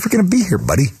 Don't know if we're going to be here,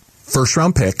 buddy. First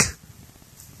round pick.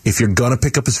 If you're going to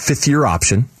pick up his 5th-year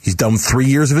option, he's done 3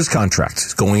 years of his contract.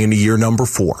 He's going into year number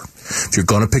 4. If you're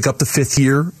going to pick up the 5th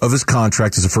year of his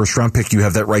contract as a first-round pick, you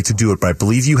have that right to do it. But I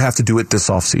believe you have to do it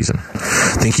this offseason.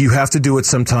 I think you have to do it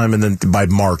sometime by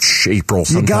March, April.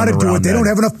 You got to do it. They don't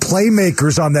have enough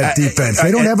playmakers on that defense.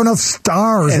 They don't have enough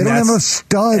stars. They don't have enough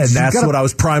studs. And that's what I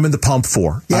was priming the pump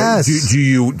for. Yes. Do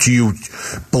you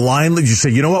blindly just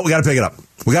say, you know what, we got to pick it up?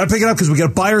 We got to pick it up because we got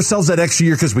to buy ourselves that extra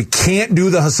year because we can't do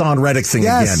the Hassan Reddick thing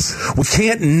again. We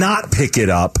can't not pick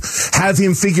it up, have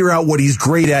him figure out what he's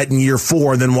great at in year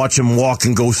 4, and then watch him walk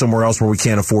and go somewhere else where we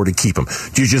can't afford to keep him.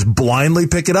 Do you just blindly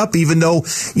pick it up even though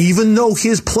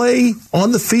his play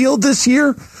on the field this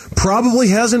year probably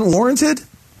hasn't warranted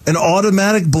an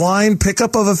automatic blind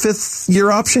pickup of a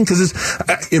 5th-year option? Because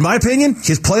in my opinion,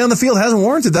 his play on the field hasn't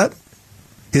warranted that.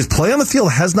 His play on the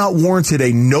field has not warranted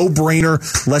a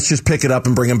no-brainer, let's just pick it up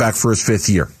and bring him back for his 5th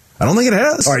year. I don't think it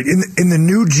has. All right, in the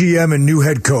new GM and new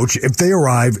head coach, if they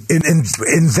arrive, in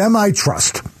them I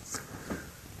trust.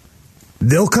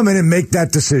 They'll come in and make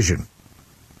that decision.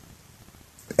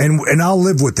 And I'll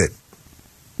live with it.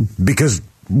 Because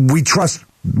we trust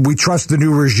the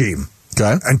new regime.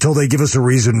 Okay. Until they give us a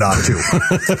reason not to.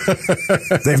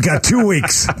 They've got 2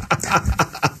 weeks.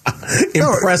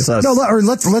 Impress us. No, or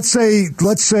let's say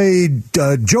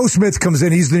Joe Smith comes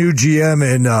in, he's the new GM,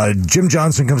 and Jim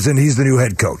Johnson comes in, he's the new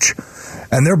head coach.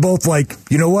 And they're both like,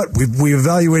 you know what? We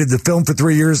evaluated the film for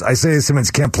 3 years. Isaiah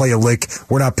Simmons can't play a lick.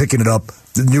 We're not picking it up.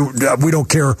 We don't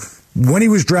care when he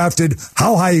was drafted,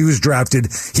 how high he was drafted.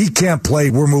 He can't play.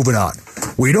 We're moving on.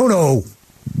 We don't owe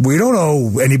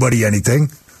anybody anything.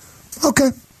 Okay.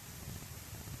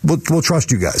 We'll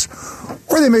trust you guys.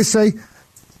 Or they may say,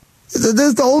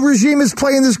 the old regime is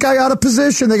playing this guy out of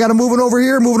position. They got to move it over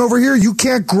here. You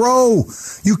can't grow.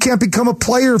 You can't become a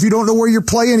player if you don't know where you're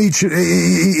playing each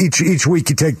week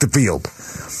you take the field.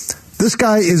 This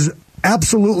guy is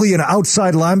absolutely an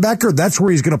outside linebacker. That's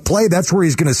where he's going to play. That's where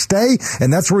he's going to stay.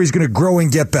 And that's where he's going to grow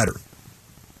and get better.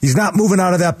 He's not moving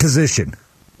out of that position.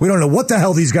 We don't know what the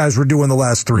hell these guys were doing the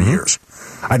last 3 years.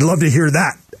 I'd love to hear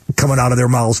that coming out of their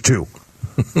mouths, too.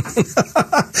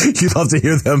 You'd love to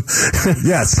hear them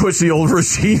push the old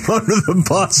regime under the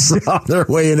bus on their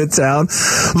way into town.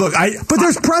 Look, but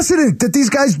there's precedent that these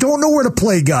guys don't know where to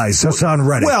play guys. Hassan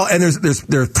Reddick. Well, and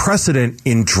there's precedent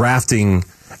in drafting.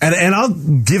 And I'll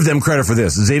give them credit for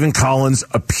this. Zaven Collins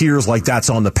appears like that's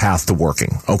on the path to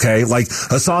working, okay? Like,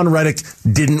 Hassan Reddick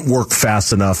didn't work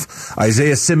fast enough.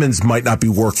 Isaiah Simmons might not be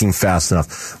working fast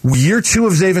enough. Year 2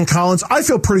 of Zaven Collins, I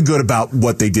feel pretty good about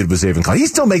what they did with Zaven Collins. He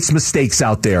still makes mistakes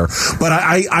out there, but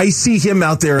I see him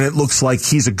out there, and it looks like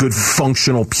he's a good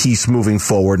functional piece moving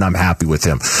forward, and I'm happy with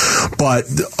him. But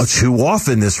too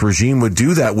often, this regime would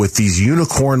do that with these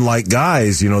unicorn-like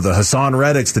guys, the Hassan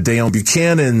Reddicks, the Deone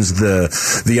Buchanans,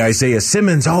 the Isaiah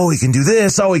Simmons. Oh, he can do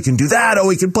this. Oh, he can do that. Oh,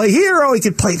 he can play here. Oh, he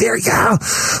can play there. Yeah.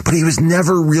 But he was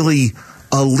never really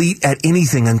elite at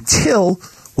anything until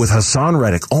with Hassan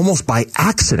Reddick, almost by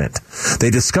accident, they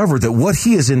discovered that what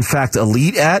he is in fact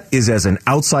elite at is as an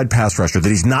outside pass rusher, that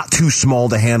he's not too small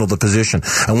to handle the position.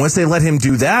 And once they let him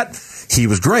do that, he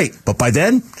was great. But by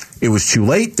then, it was too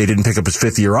late. They didn't pick up his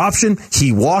 5th-year option.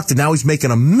 He walked, and now he's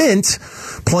making a mint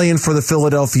playing for the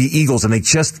Philadelphia Eagles, and they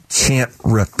just can't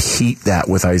repeat that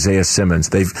with Isaiah Simmons.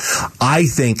 I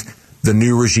think the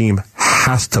new regime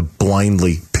has to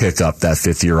blindly pick up that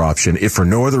 5th-year option, if for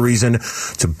no other reason,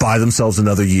 to buy themselves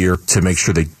another year to make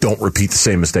sure they don't repeat the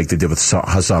same mistake they did with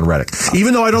Hassan Reddick.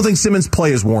 Even though I don't think Simmons'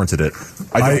 play has warranted it.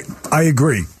 I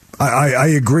agree. I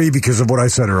agree because of what I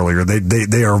said earlier.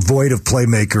 They are void of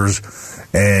playmakers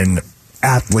and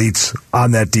athletes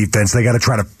on that defense. They got to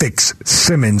try to fix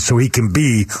Simmons so he can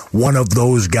be one of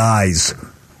those guys.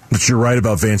 But you're right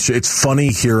about Vance. It's funny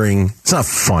hearing. It's not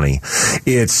funny.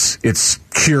 It's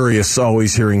curious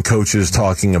always hearing coaches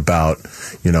talking about,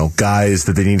 guys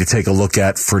that they need to take a look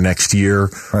at for next year,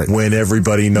 right, when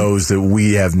everybody knows that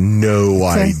we have no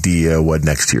idea what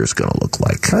next year is going to look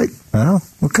like. Right. Oh,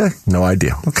 okay. No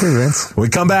idea. Okay, Vince. When we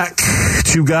come back,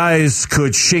 two guys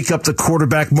could shake up the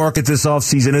quarterback market this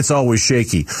offseason. It's always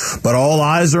shaky. But all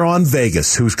eyes are on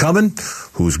Vegas. Who's coming?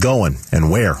 Who's going? And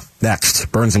where?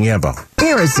 Next, Burns and Gambo.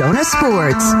 Arizona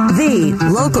Sports, the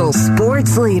local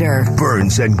sports leader.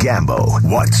 Burns and Gambo,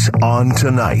 what's on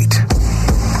tonight?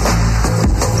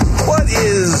 What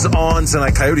is on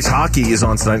tonight? Coyotes hockey is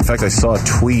on tonight. In fact, I saw a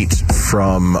tweet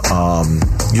from,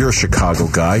 you're a Chicago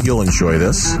guy. You'll enjoy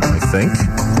this, I think.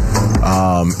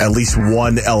 At least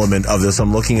one element of this.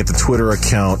 I'm looking at the Twitter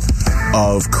account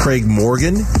of Craig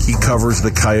Morgan. He covers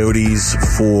the Coyotes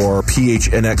for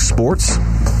PHNX Sports.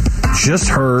 Just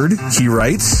heard, he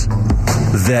writes,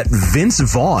 that Vince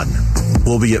Vaughn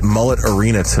will be at Mullet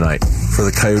Arena tonight for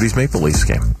the Coyotes Maple Leafs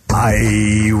game.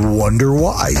 I wonder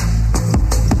why.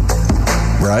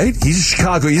 Right? He's a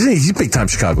Chicago. He's a big-time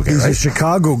Chicago guy, He's right? a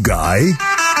Chicago guy.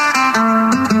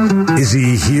 Is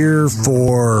he here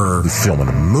for filming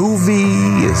a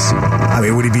movie? Is he? I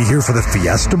mean, would he be here for the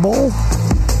Fiesta Bowl?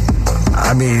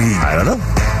 I mean, I don't know.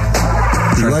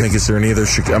 I think, is there any other?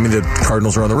 The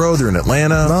Cardinals are on the road. They're in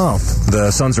Atlanta. No.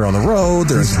 The Suns are on the road.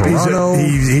 They're in Toronto.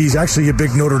 He's actually a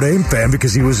big Notre Dame fan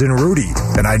because he was in Rudy,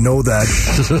 and I know that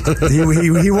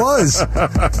he was.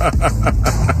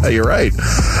 You're right.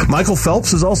 Michael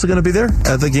Phelps is also going to be there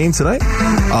at the game tonight.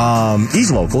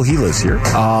 He's local. He lives here.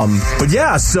 But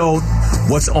yeah, so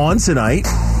what's on tonight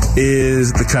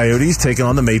is the Coyotes taking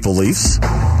on the Maple Leafs.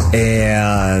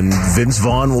 And Vince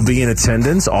Vaughn will be in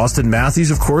attendance. Austin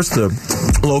Matthews, of course, the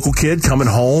local kid coming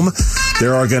home.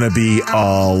 There are going to be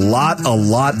a lot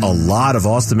of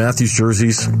Austin Matthews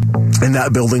jerseys in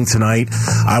that building tonight.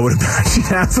 I would imagine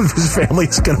half of his family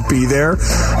is going to be there.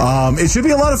 It should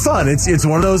be a lot of fun. It's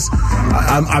one of those.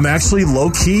 I'm actually low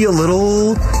key a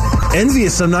little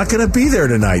envious I'm not going to be there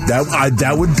tonight.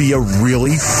 That would be a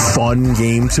really fun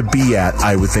game to be at,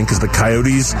 I would think, because the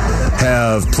Coyotes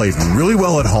have played really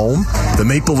well at home. The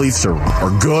Maple Leafs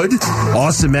are good.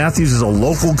 Austin Matthews is a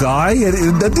local guy.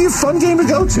 That'd be a fun game to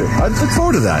go to. I'd look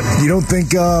forward to that. You don't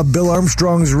think Bill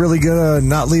Armstrong's really going to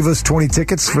not leave us 20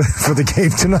 tickets for the game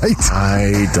tonight?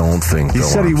 I don't think he Bill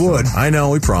said Armstrong. He would. I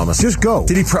know, he promised. Just go.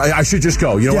 Did he? I should just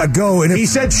go. You know what? Go. And he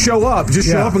said show up. Just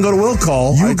show up and go to will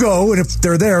call. You go, and if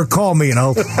they're there, call me, and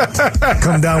I'll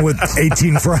come down with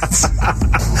 18 friends.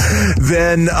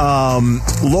 Then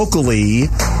locally,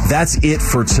 that's it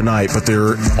for tonight. But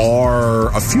there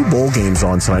are a few bowl games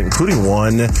on tonight, including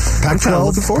one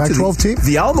Pac-12 team?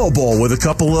 The Alamo Bowl with a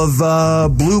couple of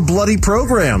blue bloody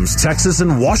programs, Texas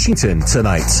and Washington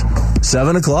tonight.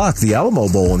 7 o'clock, the Alamo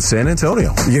Bowl in San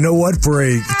Antonio. You know what? For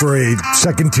a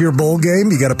second-tier bowl game,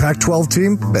 you got a Pac-12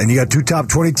 team, and you got two top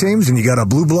 20 teams, and you got a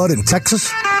blue blood in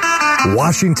Texas.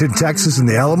 Washington, Texas, and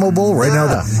the Alamo Bowl. Right now,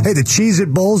 the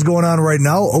Cheez-It Bowl's going on right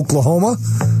now. Oklahoma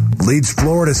leads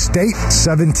Florida State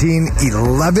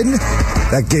 17-11.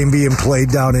 That game being played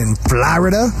down in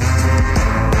Florida.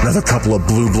 Another couple of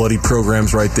blue bloody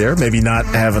programs right there. Maybe not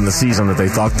having the season that they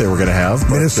thought they were going to have.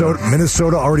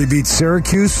 Minnesota already beat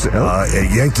Syracuse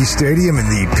at Yankee Stadium in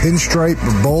the Pinstripe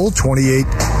Bowl,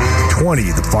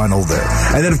 28-20, the final there.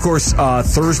 And then, of course,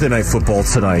 Thursday Night Football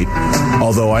tonight.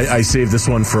 Although I saved this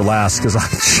one for last because I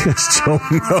just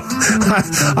don't know.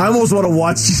 I almost want to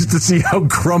watch just to see how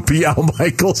grumpy Al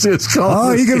Michaels is.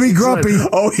 Oh, he's going to be grumpy.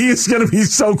 He is going to be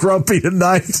so grumpy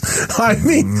tonight. I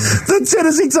mean, the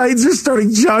Tennessee Titans are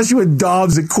starting Joshua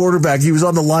Dobbs at quarterback. He was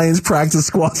on the Lions practice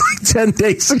squad like 10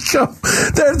 days ago.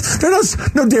 They're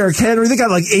no Derrick Henry. They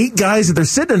got like 8 guys that they're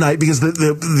sitting tonight because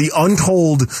the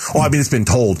untold. Oh, I mean, it's been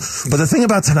told. But the thing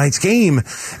about tonight's game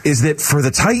is that for the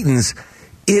Titans,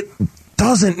 it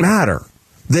doesn't matter.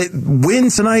 They win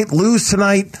tonight, lose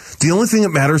tonight. The only thing that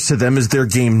matters to them is their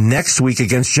game next week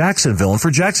against Jacksonville. And for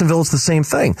Jacksonville, it's the same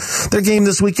thing. Their game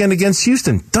this weekend against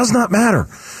Houston does not matter.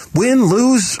 Win,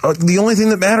 lose, the only thing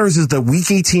that matters is the Week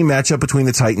 18 matchup between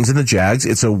the Titans and the Jags.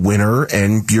 It's a winner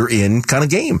and you're in kind of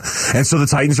game. And so the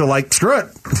Titans are like, screw it.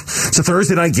 It's a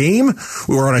Thursday night game.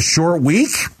 We're on a short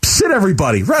week. Sit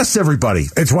everybody. Rest everybody.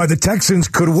 It's why the Texans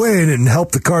could win and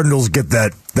help the Cardinals get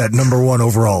that number 1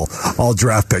 overall all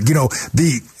draft pick.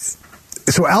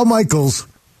 So Al Michaels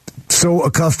so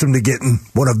accustomed to getting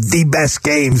one of the best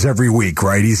games every week,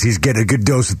 right? He's getting a good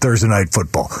dose of Thursday night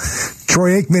football.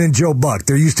 Troy Aikman and Joe Buck,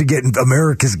 they're used to getting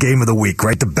America's game of the week,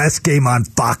 right? The best game on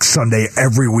Fox Sunday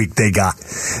every week they got.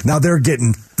 Now they're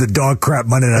getting the dog crap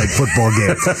Monday night football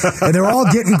game. And they're all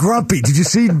getting grumpy. Did you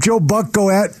see Joe Buck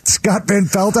go at Scott Van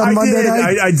Pelt on Monday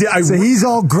night? I did. So he's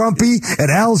all grumpy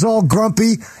and Al's all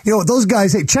grumpy. You know, those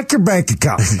guys, hey, check your bank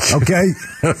account, okay?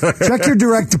 Check your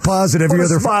direct deposit every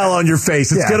other smile on your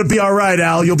face. It's going to be all right,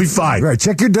 Al. You'll be fine. Right.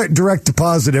 Check your direct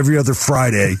deposit every other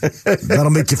Friday.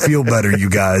 That'll make you feel better, you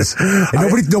guys.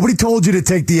 And nobody told you to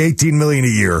take the $18 million a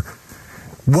year.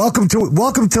 Welcome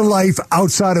to life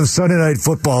outside of Sunday Night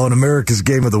Football and America's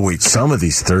Game of the Week. Some of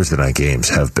these Thursday night games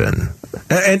have been,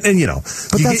 and you know,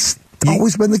 but that's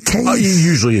always been the case. It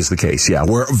usually is the case, yeah.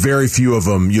 Where very few of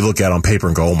them you look at on paper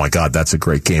and go, "Oh my God, that's a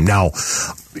great game." Now,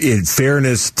 in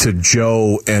fairness to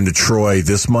Joe and to Troy,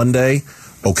 this Monday,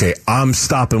 okay, I'm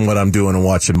stopping what I'm doing and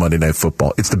watching Monday Night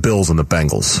Football. It's the Bills and the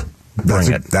Bengals.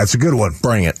 Bring it. That's a good one.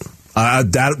 Bring it.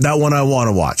 That one I want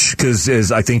to watch because,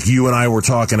 as I think you and I were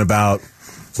talking about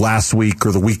last week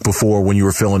or the week before when you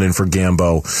were filling in for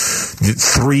Gambo,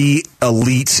 3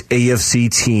 elite AFC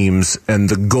teams, and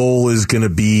the goal is going to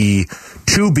be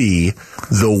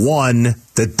the one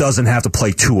that doesn't have to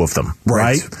play 2 of them,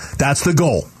 right? That's the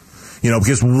goal. You know,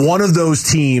 because one of those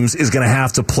teams is going to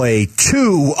have to play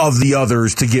 2 of the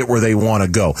others to get where they want to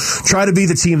go. Try to be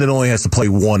the team that only has to play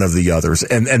 1 of the others.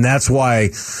 And that's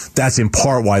in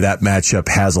part why that matchup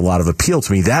has a lot of appeal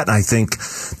to me. That, and I think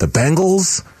the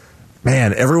Bengals,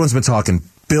 man, everyone's been talking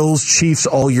Bills, Chiefs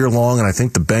all year long, and I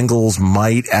think the Bengals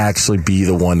might actually be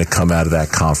the one to come out of that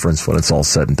conference when it's all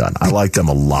said and done. I like them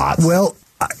a lot. Well,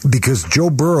 because Joe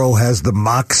Burrow has the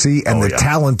moxie and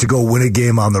talent to go win a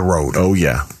game on the road. Oh,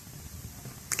 yeah.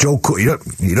 Joe, he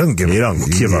doesn't give up.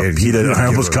 He didn't. I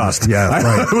almost cussed. Yeah, right.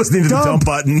 I almost needed the dump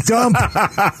button. Dump.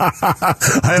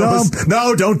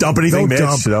 No, don't dump anything,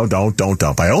 Mitch. No, don't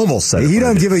dump. I almost said it. He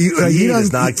doesn't give a. He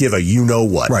does not give a you know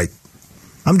what. Right.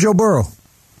 I'm Joe Burrow.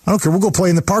 I don't care. We'll go play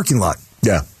in the parking lot.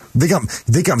 Yeah.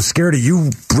 Think I'm scared of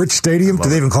you, Rich Stadium? Do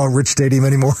they even call it Rich Stadium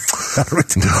anymore?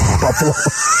 Buffalo.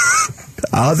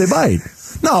 They might.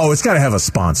 No, it's got to have a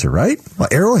sponsor, right? Well,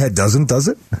 Arrowhead doesn't, does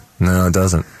it? No, it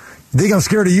doesn't. Think I'm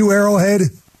scared of you, Arrowhead?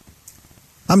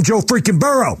 I'm Joe freaking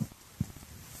Burrow.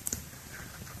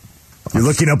 You're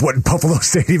looking up what Buffalo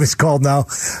Stadium is called now?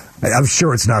 I'm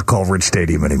sure it's not called Rich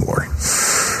Stadium anymore.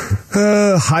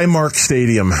 Highmark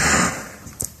Stadium.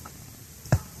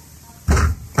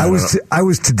 I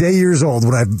was today years old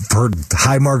when I heard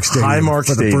Highmark Stadium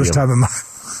for the first time in my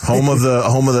home of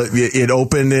the. It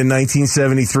opened in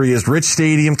 1973 as Rich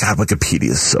Stadium. God, Wikipedia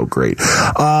is so great.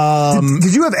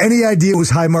 Did you have any idea it was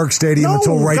Highmark Stadium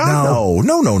until right now?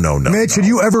 No. Mitch, had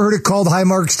you ever heard it called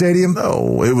Highmark Stadium?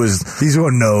 No, it was.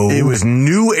 It was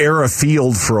New Era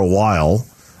Field for a while.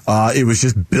 It was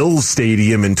just Bills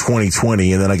Stadium in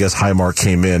 2020, and then I guess Highmark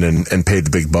came in and paid the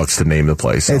big bucks to name the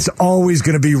place. So. It's always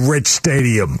going to be Rich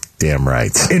Stadium. Damn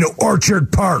right. In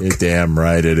Orchard Park. You're damn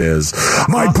right it is.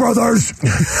 My brothers.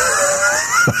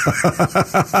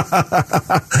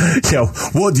 Yeah.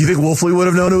 Well, do you think Wolfley would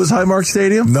have known it was Highmark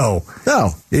Stadium? No.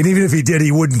 And even if he did,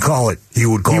 he wouldn't call it. He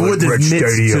would call it Rich Stadium. He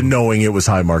wouldn't admit to knowing it was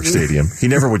Highmark Stadium. He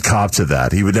never would cop to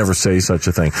that. He would never say such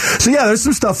a thing. So, yeah, there's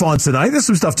some stuff on tonight. There's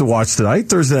some stuff to watch tonight.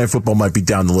 Thursday Night Football might be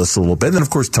down the list a little bit. And then,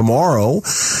 of course, tomorrow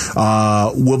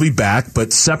we'll be back,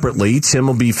 but separately. Tim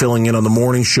will be filling in on the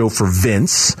morning show for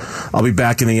Vince. I'll be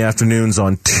back in the afternoons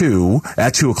at 2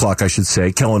 o'clock, I should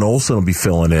say. Kellen Olson will be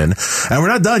filling in. And we're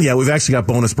not done yet. We've actually got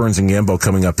Bonus Burns and Gambo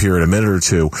coming up here in a minute or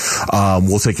two.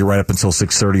 We'll take you right up until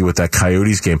 6:30 with that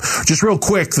Coyotes game. Just real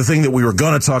quick, the thing that we were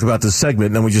going to talk about this segment,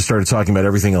 and then we just started talking about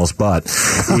everything else but,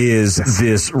 is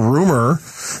this rumor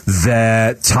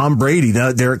that Tom Brady, now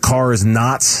that Derek Carr is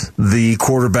not the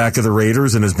quarterback of the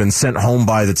Raiders and has been sent home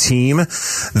by the team,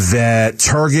 that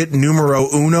target numero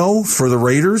uno for the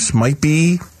Raiders might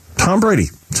be Tom Brady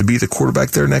to be the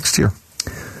quarterback there next year.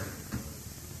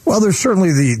 Well, there's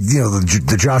certainly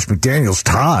the Josh McDaniels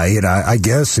tie, and I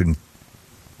guess, and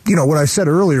what I said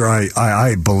earlier,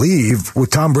 I believe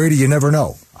with Tom Brady, you never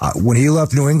know. When he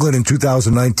left New England in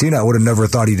 2019, I would have never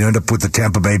thought he'd end up with the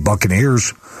Tampa Bay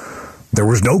Buccaneers. There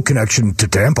was no connection to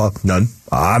Tampa. None.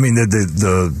 I mean,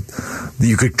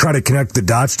 you could try to connect the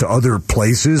dots to other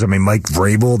places. I mean, Mike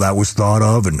Vrabel, that was thought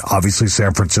of, and obviously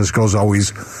San Francisco's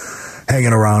always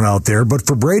hanging around out there. But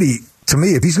for Brady, to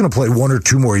me, if he's going to play 1 or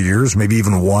 2 more years, maybe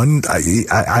even 1,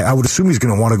 I would assume he's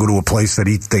going to want to go to a place that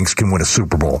he thinks can win a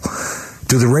Super Bowl.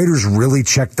 Do the Raiders really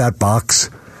check that box?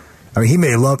 I mean, he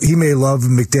may love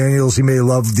McDaniels. He may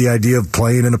love the idea of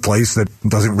playing in a place that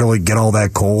doesn't really get all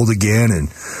that cold again, and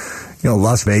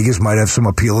Las Vegas might have some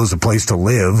appeal as a place to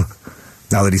live.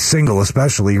 Now that he's single,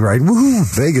 especially, right? Woohoo,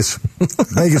 Vegas.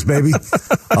 Vegas, baby.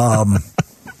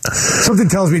 Something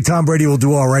tells me Tom Brady will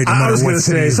do all right no matter what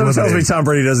city he's living in. Something tells me Tom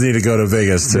Brady doesn't need to go to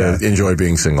Vegas to enjoy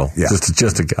being single. Yeah.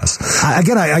 Just a guess. I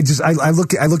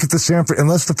look at the Sanford,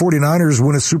 unless the 49ers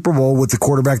win a Super Bowl with the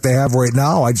quarterback they have right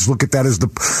now, I just look at that as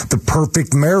the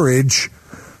perfect marriage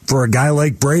for a guy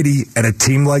like Brady and a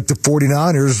team like the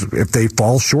 49ers, if they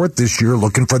fall short this year,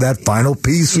 looking for that final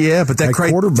piece. Yeah, but that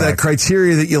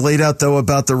criteria that you laid out, though,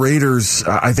 about the Raiders,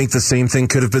 I think the same thing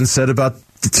could have been said about,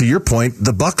 to your point,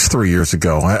 the Bucs 3 years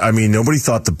ago. I mean, nobody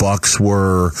thought the Bucs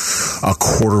were a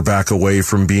quarterback away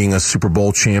from being a Super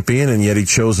Bowl champion, and yet he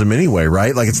chose them anyway,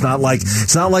 right? Like it's not like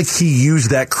he used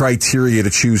that criteria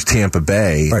to choose Tampa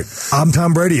Bay. Right. I'm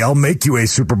Tom Brady. I'll make you a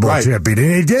Super Bowl champion,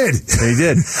 and he did.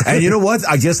 And you know what?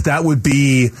 I guess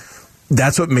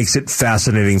that's what makes it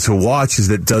fascinating to watch, is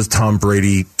that does Tom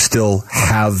Brady still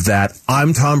have that?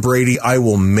 I'm Tom Brady. I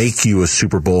will make you a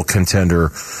Super Bowl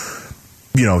contender.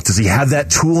 Does he have that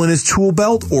tool in his tool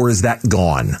belt, or is that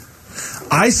gone?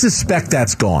 I suspect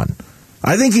that's gone.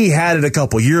 I think he had it a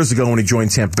couple years ago when he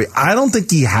joined Tampa Bay. I don't think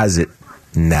he has it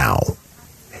now.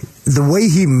 The way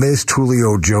he missed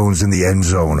Julio Jones in the end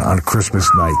zone on Christmas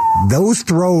night, those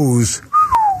throws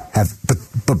have, but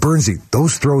Bernsey,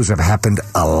 those throws have happened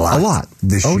a lot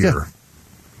this year. Yeah.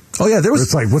 Oh, yeah, there was...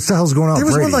 It's like, what the hell's going on? There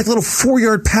was one, little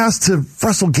 4-yard pass to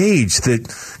Russell Gage that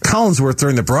Collinsworth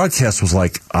during the broadcast was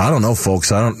like, I don't know,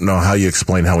 folks. I don't know how you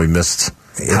explain how he how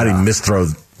did he misthrow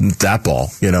that ball,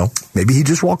 Maybe he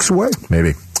just walks away.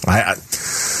 Maybe. I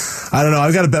don't know.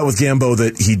 I've got a bet with Gambo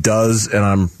that he does, and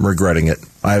I'm regretting it.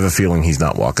 I have a feeling he's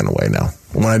not walking away now.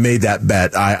 When I made that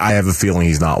bet, I have a feeling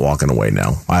he's not walking away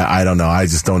now. I don't know. I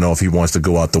just don't know if he wants to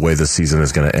go out the way this season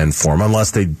is going to end for him,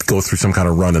 unless they go through some kind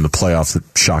of run in the playoffs that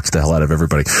shocks the hell out of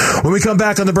everybody. When we come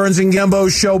back on the Burns and Gambo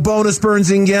show, bonus Burns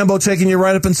and Gambo taking you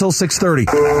right up until 6:30.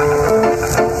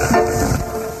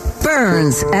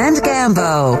 Burns and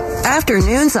Gambo.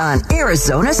 Afternoons on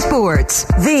Arizona Sports,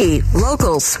 the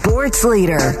local sports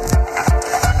leader.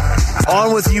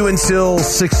 On with you until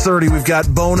 6:30. We've got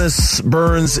bonus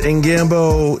Burns and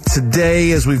Gambo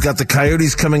today, as we've got the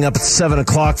Coyotes coming up at 7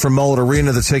 o'clock from Mullet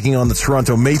Arena. They're taking on the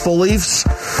Toronto Maple Leafs.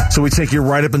 So we take you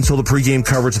right up until the pregame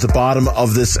coverage at the bottom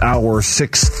of this hour.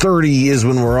 6:30 is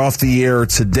when we're off the air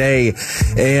today.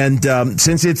 And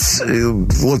since it's,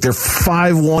 they're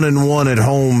 5-1-1 at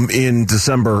home in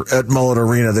December at Mullet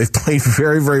Arena. They've played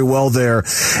very, very well there.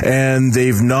 And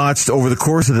they've notched over the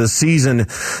course of the season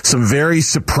some very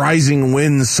surprising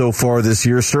wins so far this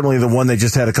year. Certainly the one they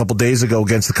just had a couple days ago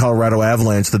against the Colorado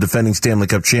Avalanche, the defending Stanley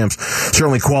Cup champs,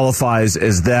 certainly qualifies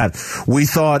as that. We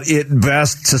thought it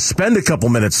best to spend a couple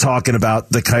minutes talking about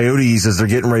the Coyotes as they're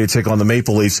getting ready to take on the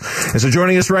Maple Leafs. And so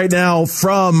joining us right now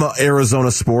from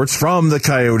Arizona Sports, from the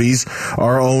Coyotes,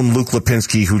 our own Luke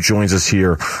Lipinski, who joins us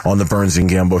here on the Burns and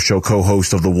Gambo show,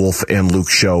 co-host of the Wolf and Luke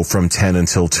show from 10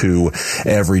 until 2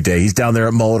 every day. He's down there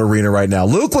at Mullet Arena right now.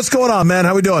 Luke, what's going on, man?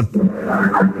 How we doing?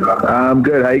 I'm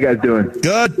good. How you guys doing?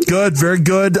 Good, very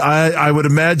good. I would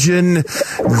imagine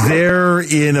they're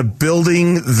in a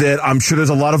building that I'm sure there's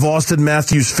a lot of Austin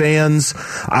Matthews fans.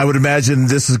 I would imagine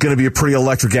this is going to be a pretty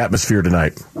electric atmosphere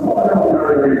tonight.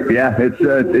 Yeah,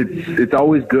 it's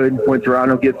always good when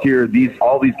Toronto gets here.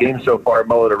 All these games so far at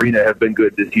Mullet Arena have been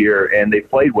good this year, and they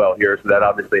played well here, so that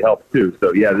obviously helps too.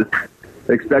 So yeah,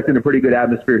 expecting a pretty good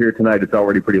atmosphere here tonight. It's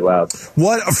already pretty loud.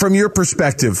 What, from your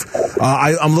perspective,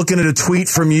 I'm looking at a tweet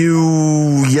from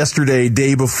you yesterday,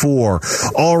 day before.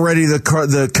 Already the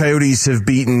Coyotes have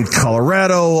beaten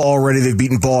Colorado. Already they've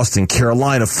beaten Boston,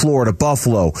 Carolina, Florida,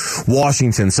 Buffalo,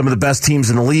 Washington, some of the best teams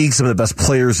in the league, some of the best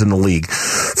players in the league.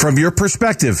 From your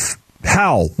perspective,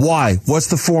 how, why, what's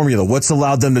the formula? What's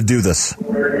allowed them to do this?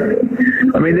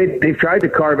 I mean, they've tried to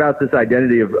carve out this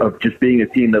identity of just being a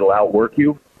team that'll outwork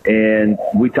you. And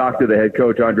we talked to the head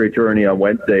coach, Andre Tourigny, on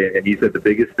Wednesday, and he said the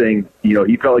biggest thing, he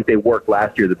felt like they worked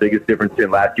last year. The biggest difference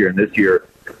in last year and this year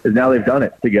is now they've done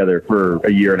it together for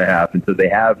a year and a half. And so they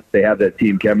have that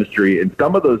team chemistry. And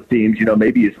some of those teams,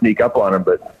 maybe you sneak up on them,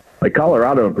 but like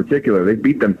Colorado in particular, they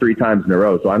beat them 3 times in a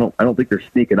row. So I don't think they're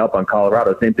sneaking up on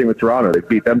Colorado. Same thing with Toronto. They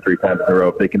beat them 3 times in a row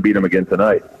if they can beat them again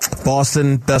tonight.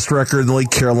 Boston, best record in the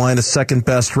league. Carolina, second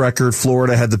best record.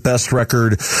 Florida had the best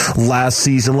record last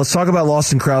season. Let's talk about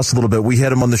Lawson Krause a little bit. We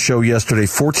had him on the show yesterday.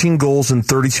 14 goals in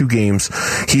 32 games.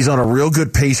 He's on a real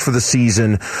good pace for the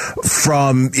season.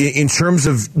 In terms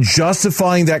of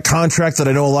justifying that contract that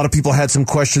I know a lot of people had some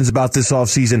questions about this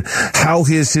offseason, how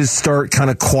has his start kind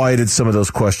of quieted some of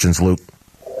those questions, Luke?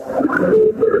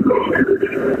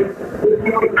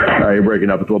 Sorry, you're breaking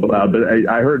up. It's a little bit loud, but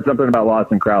I heard something about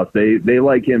Lawson Krause. They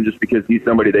like him just because he's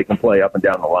somebody they can play up and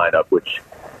down the lineup, which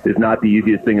is not the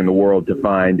easiest thing in the world to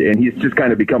find. And he's just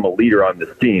kind of become a leader on this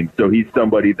team. So he's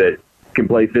somebody that can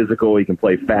play physical, he can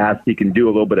play fast, he can do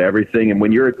a little bit of everything. And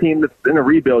when you're a team that's in a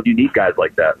rebuild, you need guys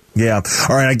like that. Yeah.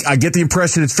 All right, I get the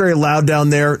impression it's very loud down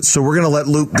there, so we're going to let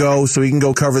Luke go so he can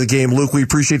go cover the game. Luke, we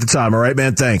appreciate the time. All right,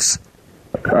 man? Thanks.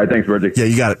 All right, thanks, Reggie. Yeah,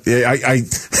 you got it. Yeah, I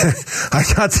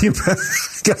got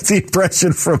the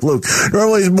impression from Luke.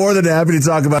 Normally, he's more than happy to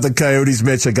talk about the Coyotes,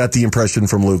 Mitch. I got the impression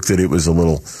from Luke that it was a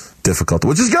little difficult,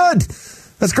 which is good.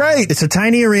 That's great. It's a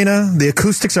tiny arena. The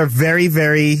acoustics are very,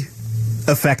 very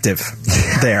effective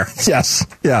there. Yes.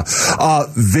 Yeah.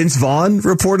 Vince Vaughn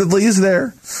reportedly is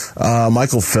there.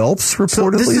 Michael Phelps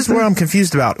reportedly this is where I'm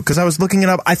confused about, because I was looking it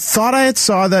up. I thought I had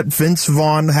saw that Vince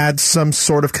Vaughn had some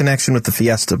sort of connection with the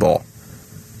Fiesta Bowl,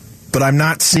 but I'm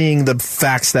not seeing the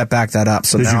facts that back that up.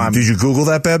 So did you Google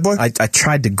that bad boy? I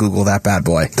tried to Google that bad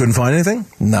boy. Couldn't find anything?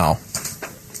 No.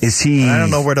 Is he... I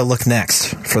don't know where to look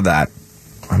next for that.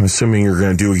 I'm assuming you're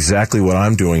going to do exactly what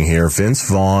I'm doing here. Vince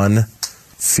Vaughn,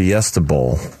 Fiesta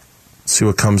Bowl. Let's see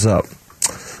what comes up.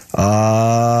 No,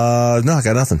 I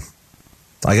got nothing.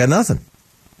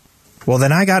 Well,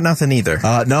 then I got nothing either.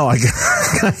 No, I got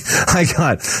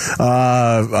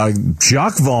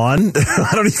Jacques Vaughn.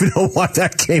 I don't even know why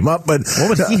that came up, but what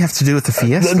would he have to do with the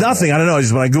Fiesta? Nothing. I don't know.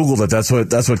 Just when I Googled it,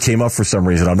 that's what came up for some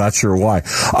reason. I'm not sure why.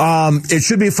 It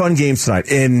should be a fun game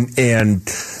tonight. And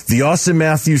the Austin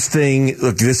Matthews thing.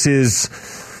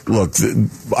 Look,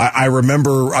 I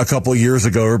remember a couple of years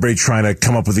ago, everybody trying to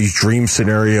come up with these dream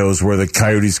scenarios where the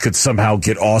Coyotes could somehow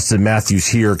get Austin Matthews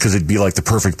here because it'd be like the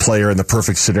perfect player in the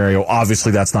perfect scenario.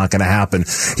 Obviously, that's not going to happen.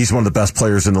 He's one of the best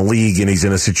players in the league, and he's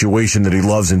in a situation that he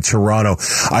loves in Toronto.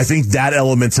 I think that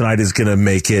element tonight is going to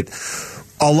make it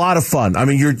a lot of fun. I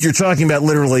mean, you're talking about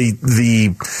literally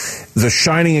the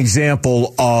shining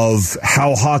example of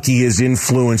how hockey has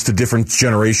influenced a different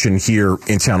generation here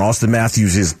in town. Austin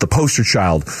Matthews is the poster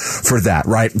child for that,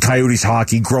 right? Coyotes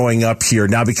hockey, growing up here,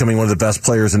 now becoming one of the best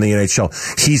players in the NHL.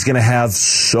 He's going to have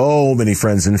so many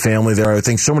friends and family there. I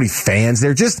think so many fans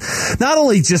there. Just not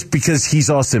only just because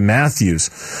he's Austin Matthews,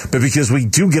 but because we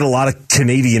do get a lot of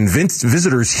Canadian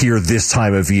visitors here this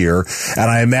time of year.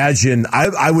 And I imagine,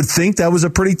 I would think that was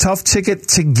a pretty tough ticket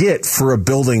to get for a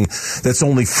building that's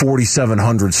only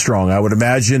 4,700 strong. I would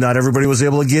imagine not everybody was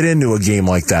able to get into a game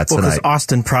like that tonight. Well, because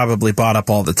Austin probably bought up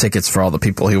all the tickets for all the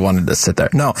people who wanted to sit there.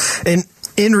 No,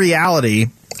 in reality,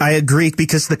 I agree,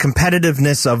 because the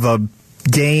competitiveness of a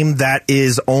game that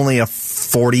is only a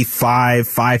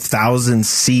 5,000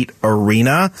 seat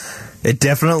arena, it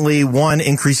definitely, one,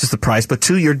 increases the price, but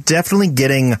two, you're definitely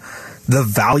getting the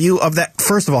value of that.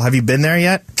 First of all, have you been there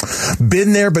yet?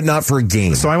 Been there, but not for a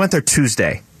game. So I went there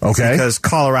Tuesday. Okay. Because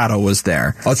Colorado was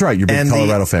there. Oh, that's right. You're a big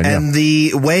Colorado fan, yeah. And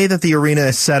the way that the arena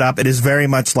is set up, it is very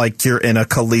much like you're in a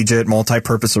collegiate,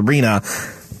 multi-purpose arena.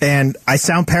 And I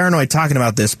sound paranoid talking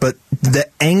about this, but the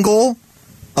angle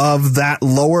of that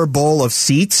lower bowl of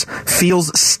seats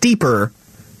feels steeper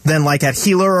than like at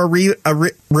Gila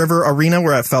River Arena,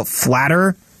 where it felt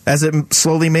flatter as it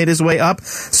slowly made his way up.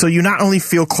 So you not only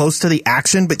feel close to the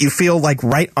action, but you feel like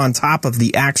right on top of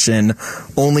the action,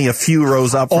 only a few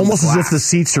rows up. Almost as if the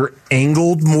seats are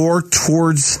angled more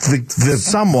towards the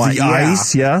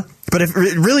ice, yeah. But it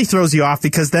really throws you off,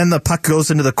 because then the puck goes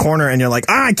into the corner and you're like,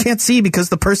 I can't see because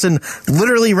the person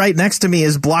literally right next to me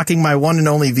is blocking my one and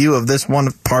only view of this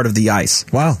one part of the ice.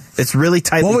 Wow. It's really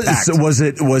tightly packed. Was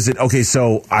it okay,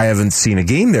 so I haven't seen a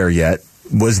game there yet.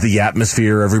 Was the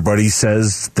atmosphere everybody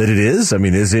says that it is? I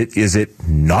mean, is it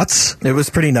nuts? It was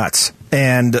pretty nuts.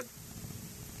 And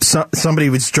somebody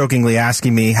was jokingly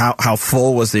asking me how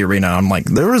full was the arena. I'm like,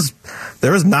 there was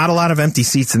not a lot of empty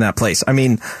seats in that place. I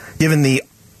mean, given the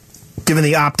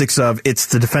optics of it's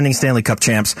the defending Stanley Cup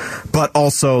champs, but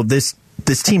also this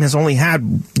team has only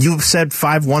had, you've said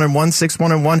 5-1-1,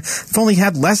 6-1-1. They've only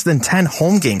had less than 10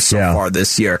 home games so far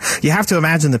this year. You have to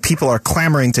imagine that people are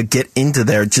clamoring to get into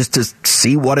there just to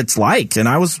see what it's like. And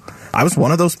I was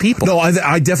one of those people. No,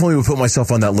 I definitely would put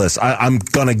myself on that list. I'm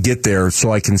going to get there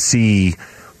so I can see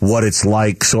what it's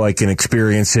like, so I can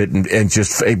experience it, and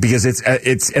just because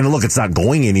it's and look, it's not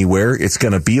going anywhere. It's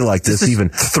going to be like this even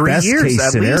 3 years, best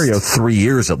case scenario, 3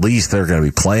 years at least. They're going to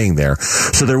be playing there,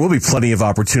 so there will be plenty of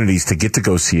opportunities to get to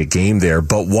go see a game there.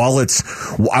 But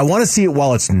I want to see it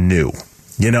while it's new.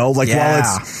 While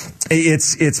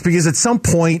it's because at some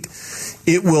point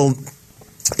it will.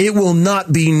 it will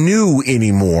not be new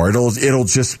anymore. It'll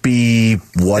just be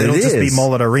what it is. It'll just be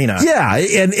Mullet Arena. Yeah,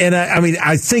 and I mean,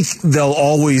 I think they'll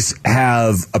always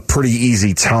have a pretty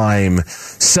easy time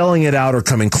selling it out or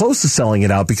coming close to selling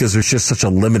it out because there's just such a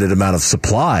limited amount of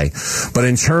supply. But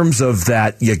in terms of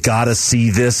that, you got to see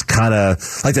this kind of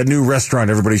like that new restaurant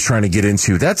everybody's trying to get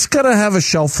into. That's going to have a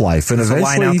shelf life, and there's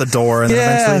eventually a line out the door, and then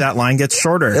eventually that line gets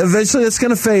shorter. Eventually, it's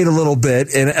going to fade a little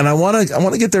bit, and I want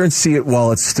to get there and see it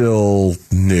while it's still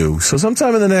new. So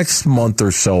sometime in the next month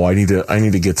or so, I need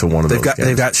to get to one of those.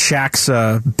 They've got Shaq's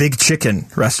Big Chicken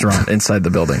restaurant inside the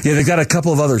building. Yeah, they've got a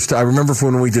couple of others. I remember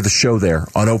from when we did the show there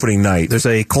on opening night. There's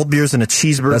a cold beers and a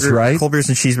cheeseburger. That's right. Cold beers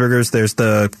and cheeseburgers. There's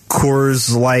the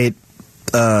Coors Light.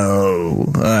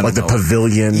 Like the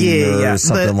pavilion or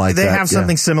something like that. They have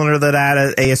something similar to that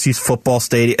at ASU's football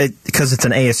stadium because it's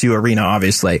an ASU arena,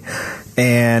 obviously.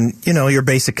 And, your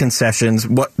basic concessions.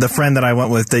 What the friend that I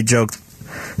went with, they joked,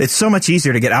 it's so much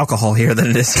easier to get alcohol here than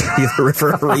it is to the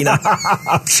River Arena.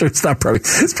 I'm sure it's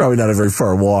probably not a very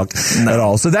far walk at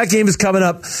all. So that game is coming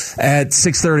up at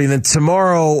 6:30, and then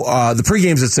tomorrow the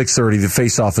pregame's at 6:30. The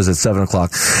face-off is at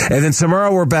 7:00, and then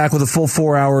tomorrow we're back with a full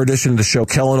 4-hour edition of the show.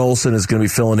 Kellen Olson is going to be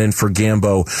filling in for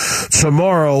Gambo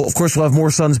tomorrow. Of course, we'll have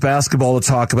more Suns basketball to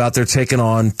talk about. They're taking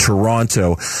on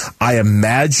Toronto. I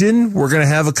imagine we're going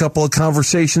to have a couple of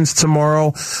conversations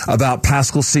tomorrow about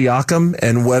Pascal Siakam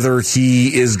and whether he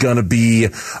is going to be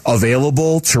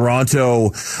available.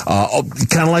 Toronto,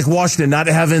 kind of like Washington, not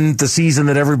having the season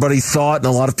that everybody thought, and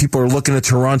a lot of people are looking at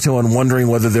Toronto and wondering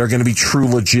whether they're going to be true,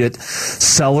 legit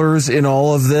sellers in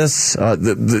all of this.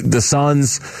 The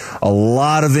Suns, a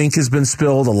lot of ink has been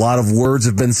spilled, a lot of words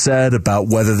have been said about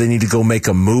whether they need to go make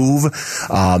a move.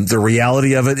 The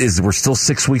reality of it is we're still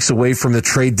 6 weeks away from the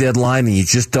trade deadline, and you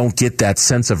just don't get that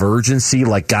sense of urgency,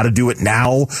 like got to do it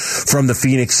now from the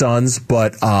Phoenix Suns.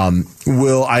 But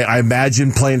I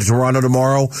imagine playing Toronto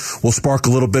tomorrow will spark a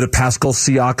little bit of Pascal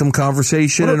Siakam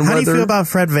conversation. How do you feel about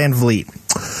Fred VanVleet?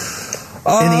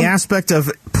 In the aspect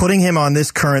of putting him on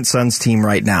this current Suns team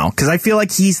right now? Because I feel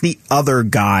like he's the other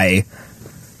guy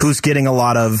who's getting a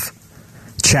lot of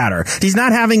chatter. He's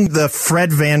not having the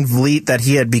Fred VanVleet that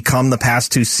he had become the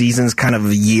past 2 seasons kind of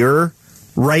a year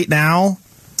right now.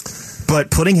 But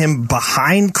putting him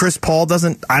behind Chris Paul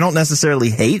I don't necessarily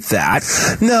hate that.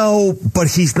 No, but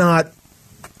he's not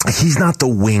the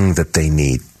wing that they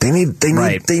need. They need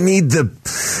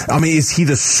is he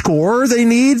the scorer they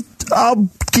need? I'll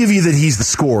give you that he's the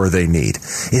scorer they need.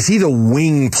 Is he the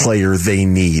wing player they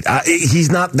need? He's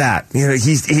not that.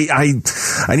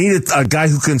 I need a guy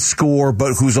who can score,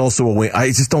 but who's also a wing. I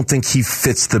just don't think he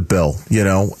fits the bill,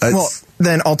 Well,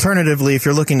 then alternatively, if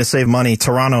you're looking to save money,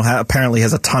 Toronto apparently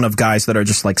has a ton of guys that are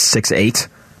just like 6'8".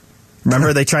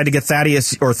 Remember, they tried to get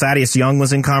Thaddeus Young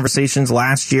was in conversations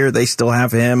last year. They still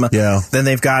have him. Yeah. Then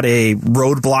they've got a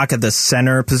roadblock at the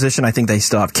center position. I think they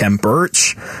still have Kem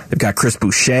Birch. They've got Chris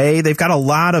Boucher. They've got a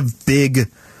lot of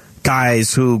big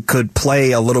guys who could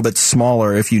play a little bit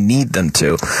smaller if you need them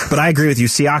to. But I agree with you.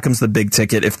 Siakam's the big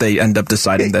ticket if they end up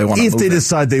deciding they want to move. If they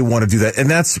decide they want to do that. And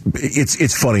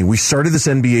it's funny. We started this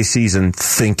NBA season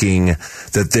thinking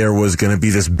that there was going to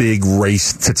be this big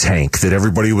race to tank, that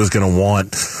everybody was going to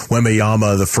want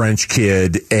Wembanyama, the French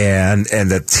kid, and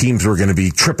that teams were going to be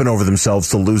tripping over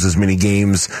themselves to lose as many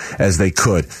games as they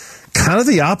could. Kind of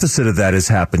the opposite of that has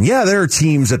happened. Yeah, there are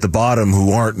teams at the bottom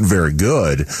who aren't very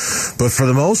good, but for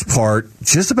the most part,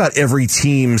 just about every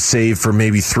team, save for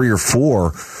maybe 3 or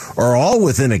 4, are all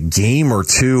within a game or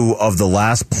 2 of the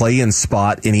last play-in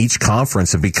spot in each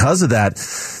conference. And because of that,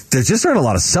 there just aren't a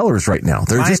lot of sellers right now.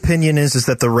 My opinion is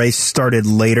that the race started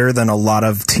later than a lot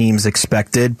of teams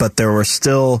expected, but there were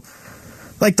still...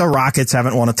 Like the Rockets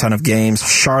haven't won a ton of games.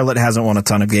 Charlotte hasn't won a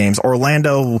ton of games.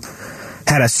 Orlando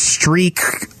had a streak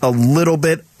a little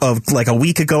bit of like a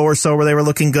week ago or so where they were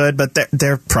looking good, but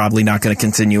they're probably not going to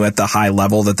continue at the high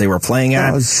level that they were playing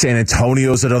at. San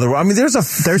Antonio's another. I mean, there's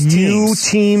few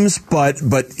teams, but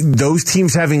those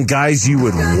teams having guys you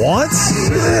would want,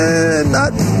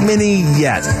 not many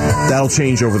yet. That'll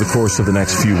change over the course of the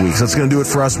next few weeks. That's going to do it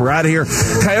for us. We're out of here.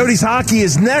 Coyotes hockey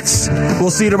is next.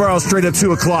 We'll see you tomorrow straight at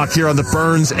 2 o'clock here on the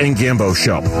Burns and Gambo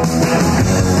Show.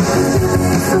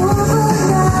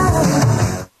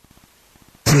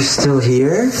 You're still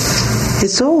here?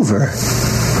 It's over.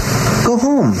 Go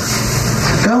home.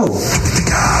 Go.